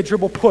maybe a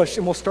dribble push,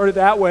 and we'll start it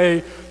that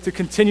way to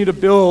continue to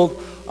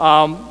build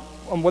on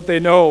what they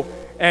know.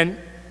 And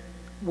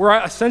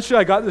where essentially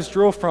I got this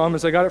drill from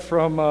is I got it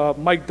from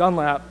Mike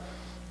Dunlap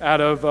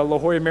out of La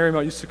Jolla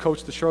Marymount, used to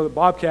coach the Charlotte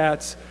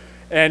Bobcats,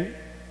 and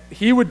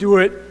he would do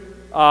it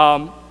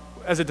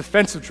as a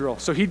defensive drill.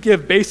 So he'd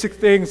give basic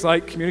things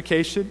like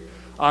communication,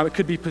 it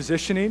could be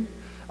positioning,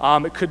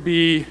 it could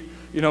be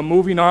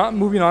moving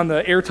on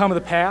the air time of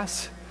the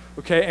pass,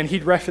 okay, and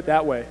he'd ref it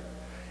that way.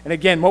 And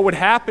again, what would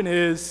happen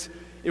is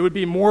it would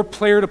be more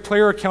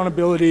player-to-player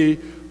accountability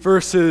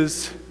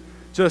versus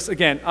just,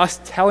 again, us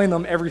telling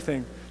them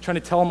everything, trying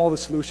to tell them all the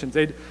solutions.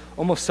 They'd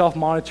almost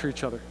self-monitor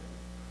each other,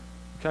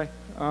 okay?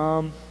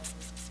 That's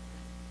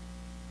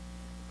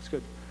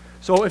good.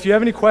 So if you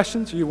have any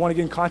questions or you want to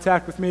get in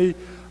contact with me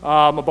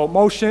about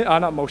motion,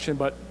 not motion,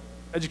 but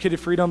educated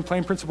freedom,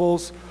 playing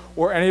principles,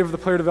 or any of the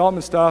player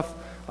development stuff,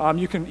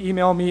 you can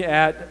email me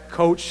at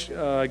Coach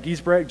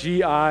Giesbrecht,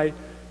 Giesbrecht,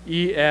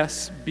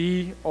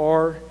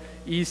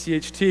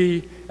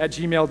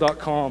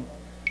 @gmail.com.